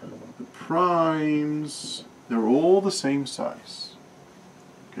 the primes, they're all the same size.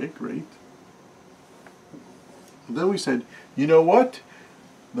 Okay, great. And then we said, you know what?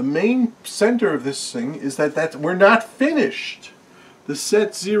 The main center of this thing is that we're not finished. The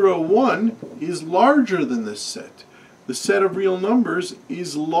set 0, 1 is larger than this set. The set of real numbers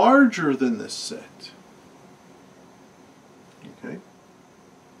is larger than this set. Okay?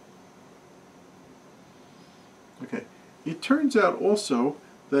 Okay. It turns out also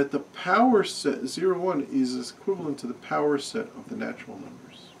that the power set 0, 1 is equivalent to the power set of the natural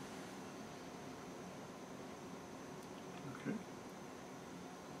numbers. Okay.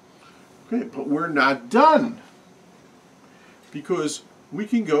 Okay, but we're not done. Because we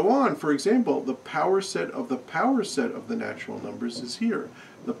can go on. For example, the power set of the natural numbers is here.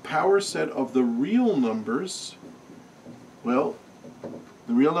 The power set of the real numbers, well,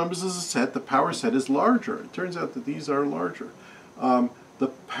 the real numbers is a set, the power set is larger. It turns out that these are larger. The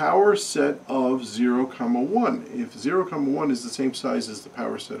power set of 0, 1. If 0, 1 is the same size as the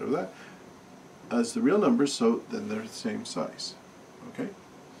power set of that, as the real numbers, so then they're the same size. Okay?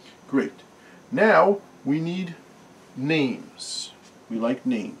 Great. Now we need names. We like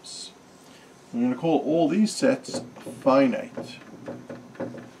names. We're going to call all these sets finite.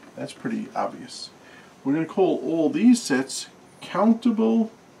 That's pretty obvious. We're going to call all these sets countable,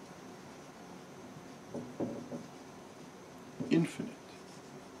 infinite.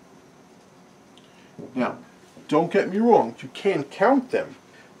 Now, don't get me wrong, you can't count them,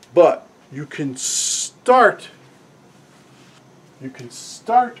 but you can start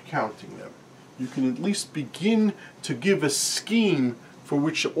counting them. You can at least begin to give a scheme for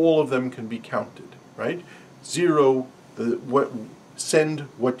which all of them can be counted, right? 0, what you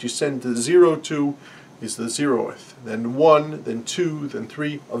send the 0 to is the 0th, then 1, then 2, then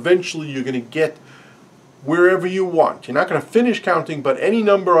 3. Eventually you're going to get wherever you want. You're not going to finish counting, but any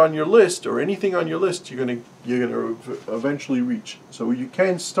number on your list or anything on your list you're going to eventually reach. So you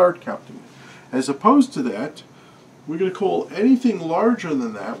can start counting it. As opposed to that, we're going to call anything larger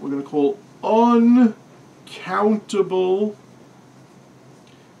than that, we're going to call uncountable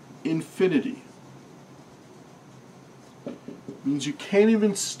infinity. means you can't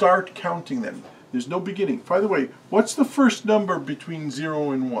even start counting them. There's no beginning. By the way, what's the first number between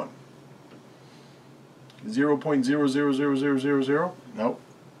 0 and 1? 0.000000? No.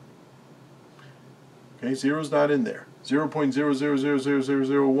 Okay, 0's not in there.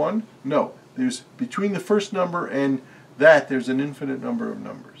 0.000001? No. There's between the first number and that, there's an infinite number of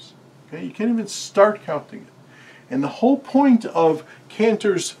numbers. Okay, you can't even start counting it. And the whole point of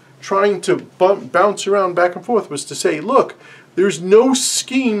Cantor's trying to bounce around back and forth was to say, look, there's no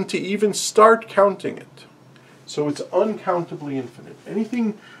scheme to even start counting it. So it's uncountably infinite.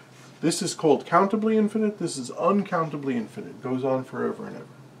 Anything, this is called countably infinite, this is uncountably infinite. It goes on forever and ever.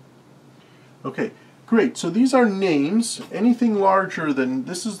 Okay, great. So these are names. Anything larger than,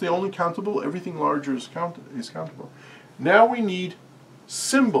 this is the only countable, everything larger is countable. Now we need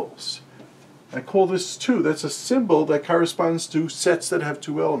symbols. I call this 2. That's a symbol that corresponds to sets that have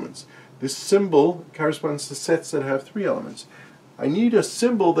 2 elements. This symbol corresponds to sets that have 3 elements. I need a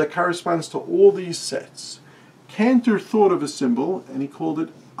symbol that corresponds to all these sets. Cantor thought of a symbol and he called it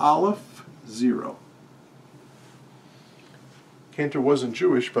aleph 0. Cantor wasn't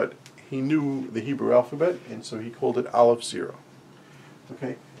Jewish, but he knew the Hebrew alphabet, and so he called it aleph 0.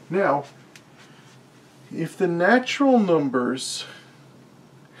 Okay, now, if the natural numbers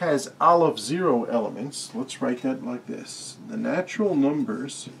has aleph 0 elements, let's write that like this. The natural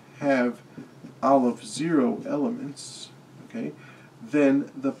numbers have aleph 0 elements, okay?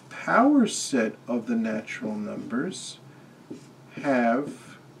 Then the power set of the natural numbers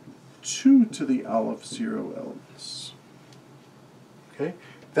have 2 to the aleph 0 elements. Okay?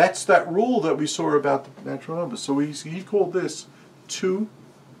 That's that rule that we saw about the natural numbers. So he called this 2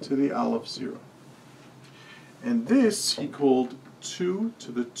 to the aleph 0. And this he called 2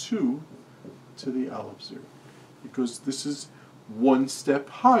 to the 2 to the aleph 0. Because this is one step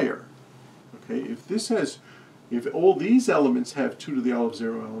higher. Okay? If all these elements have 2 to the aleph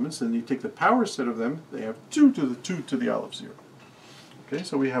 0 elements, then you take the power set of them, they have 2 to the 2 to the aleph 0. Okay,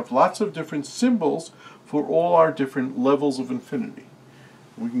 so we have lots of different symbols for all our different levels of infinity.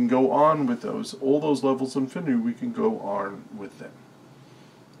 We can go on with those. All those levels of infinity, we can go on with them.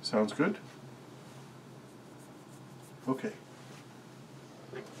 Sounds good? Okay.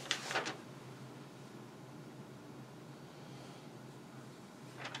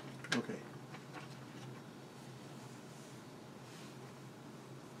 Okay.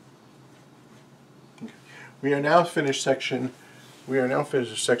 We are now finished section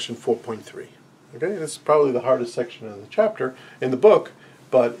 4.3. Okay, this is probably the hardest section in the chapter, in the book,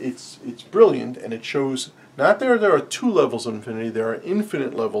 but it's brilliant, and it shows not there are 2 levels of infinity, there are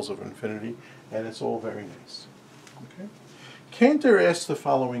infinite levels of infinity, and it's all very nice. Okay? Cantor asked the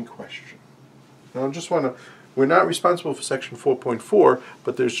following question. Now we're not responsible for section 4.4,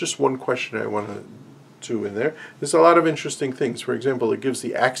 but there's just one question I want to do in there. There's a lot of interesting things. For example, it gives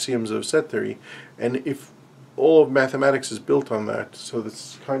the axioms of set theory, and if all of mathematics is built on that, so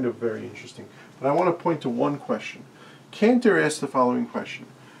that's kind of very interesting. But I want to point to one question. Cantor asked the following question.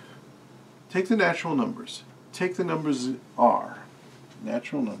 Take the natural numbers. Take the numbers R,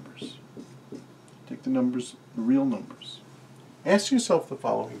 natural numbers. Take the numbers, the real numbers. Ask yourself the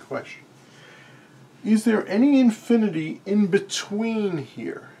following question. Is there any infinity in between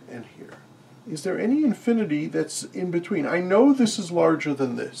here and here? Is there any infinity that's in between? I know this is larger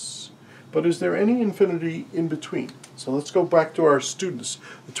than this. But is there any infinity in between? So let's go back to our students,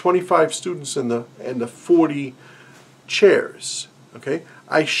 the 25 students and the 40 chairs. Okay,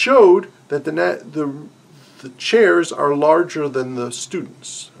 I showed that the chairs are larger than the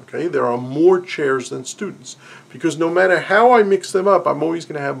students. Okay, there are more chairs than students because no matter how I mix them up, I'm always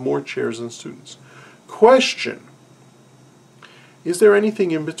going to have more chairs than students. Question: is there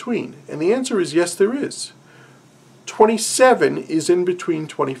anything in between? And the answer is yes, there is. 27 is in between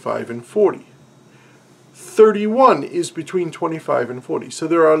 25 and 40. 31 is between 25 and 40. So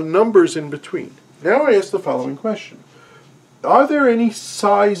there are numbers in between. Now I ask the following question. Are there any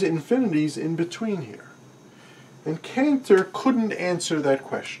size infinities in between here? And Cantor couldn't answer that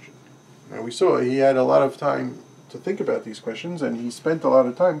question. Now we saw he had a lot of time to think about these questions, and he spent a lot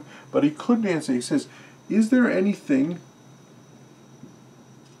of time, but he couldn't answer. He says, is there anything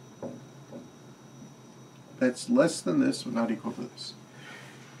that's less than this or not equal to this?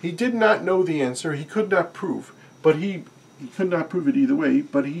 He did not know the answer. He could not prove. But he could not prove it either way,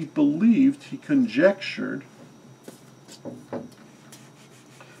 but he believed, he conjectured,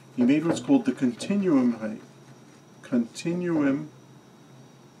 he made what's called the continuum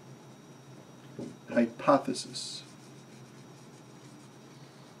hypothesis.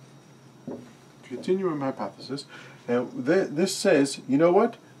 Continuum hypothesis. Now this says, you know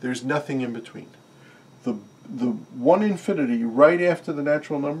what? There's nothing in between. the one infinity right after the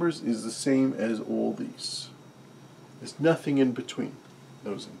natural numbers is the same as all these. There's nothing in between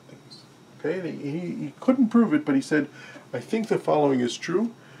those things. Okay, and he couldn't prove it, but he said, I think the following is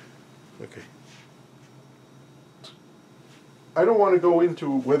true. Okay. I don't want to go into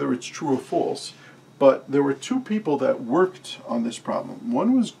whether it's true or false, but there were two people that worked on this problem.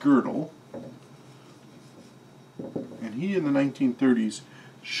 One was Gödel, and he in the 1930s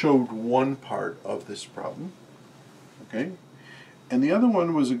showed one part of this problem. Okay? And the other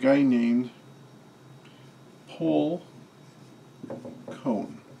one was a guy named Paul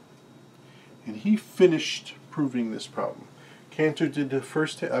Kohn. And he finished proving this problem. Cantor did the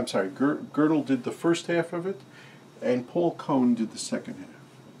first half, I'm sorry, Gödel did the first half of it, and Paul Kohn did the second half.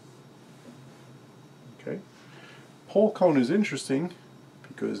 Okay? Paul Kohn is interesting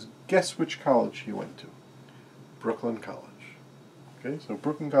because guess which college he went to? Brooklyn College. Okay, so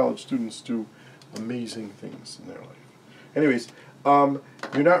Brooklyn College students do amazing things in their life. Anyways,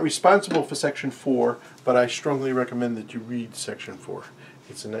 you're not responsible for section 4, but I strongly recommend that you read section 4.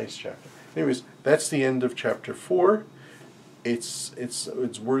 It's a nice chapter. Anyways, that's the end of chapter 4.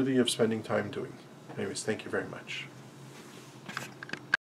 It's worthy of spending time doing. Anyways, thank you very much.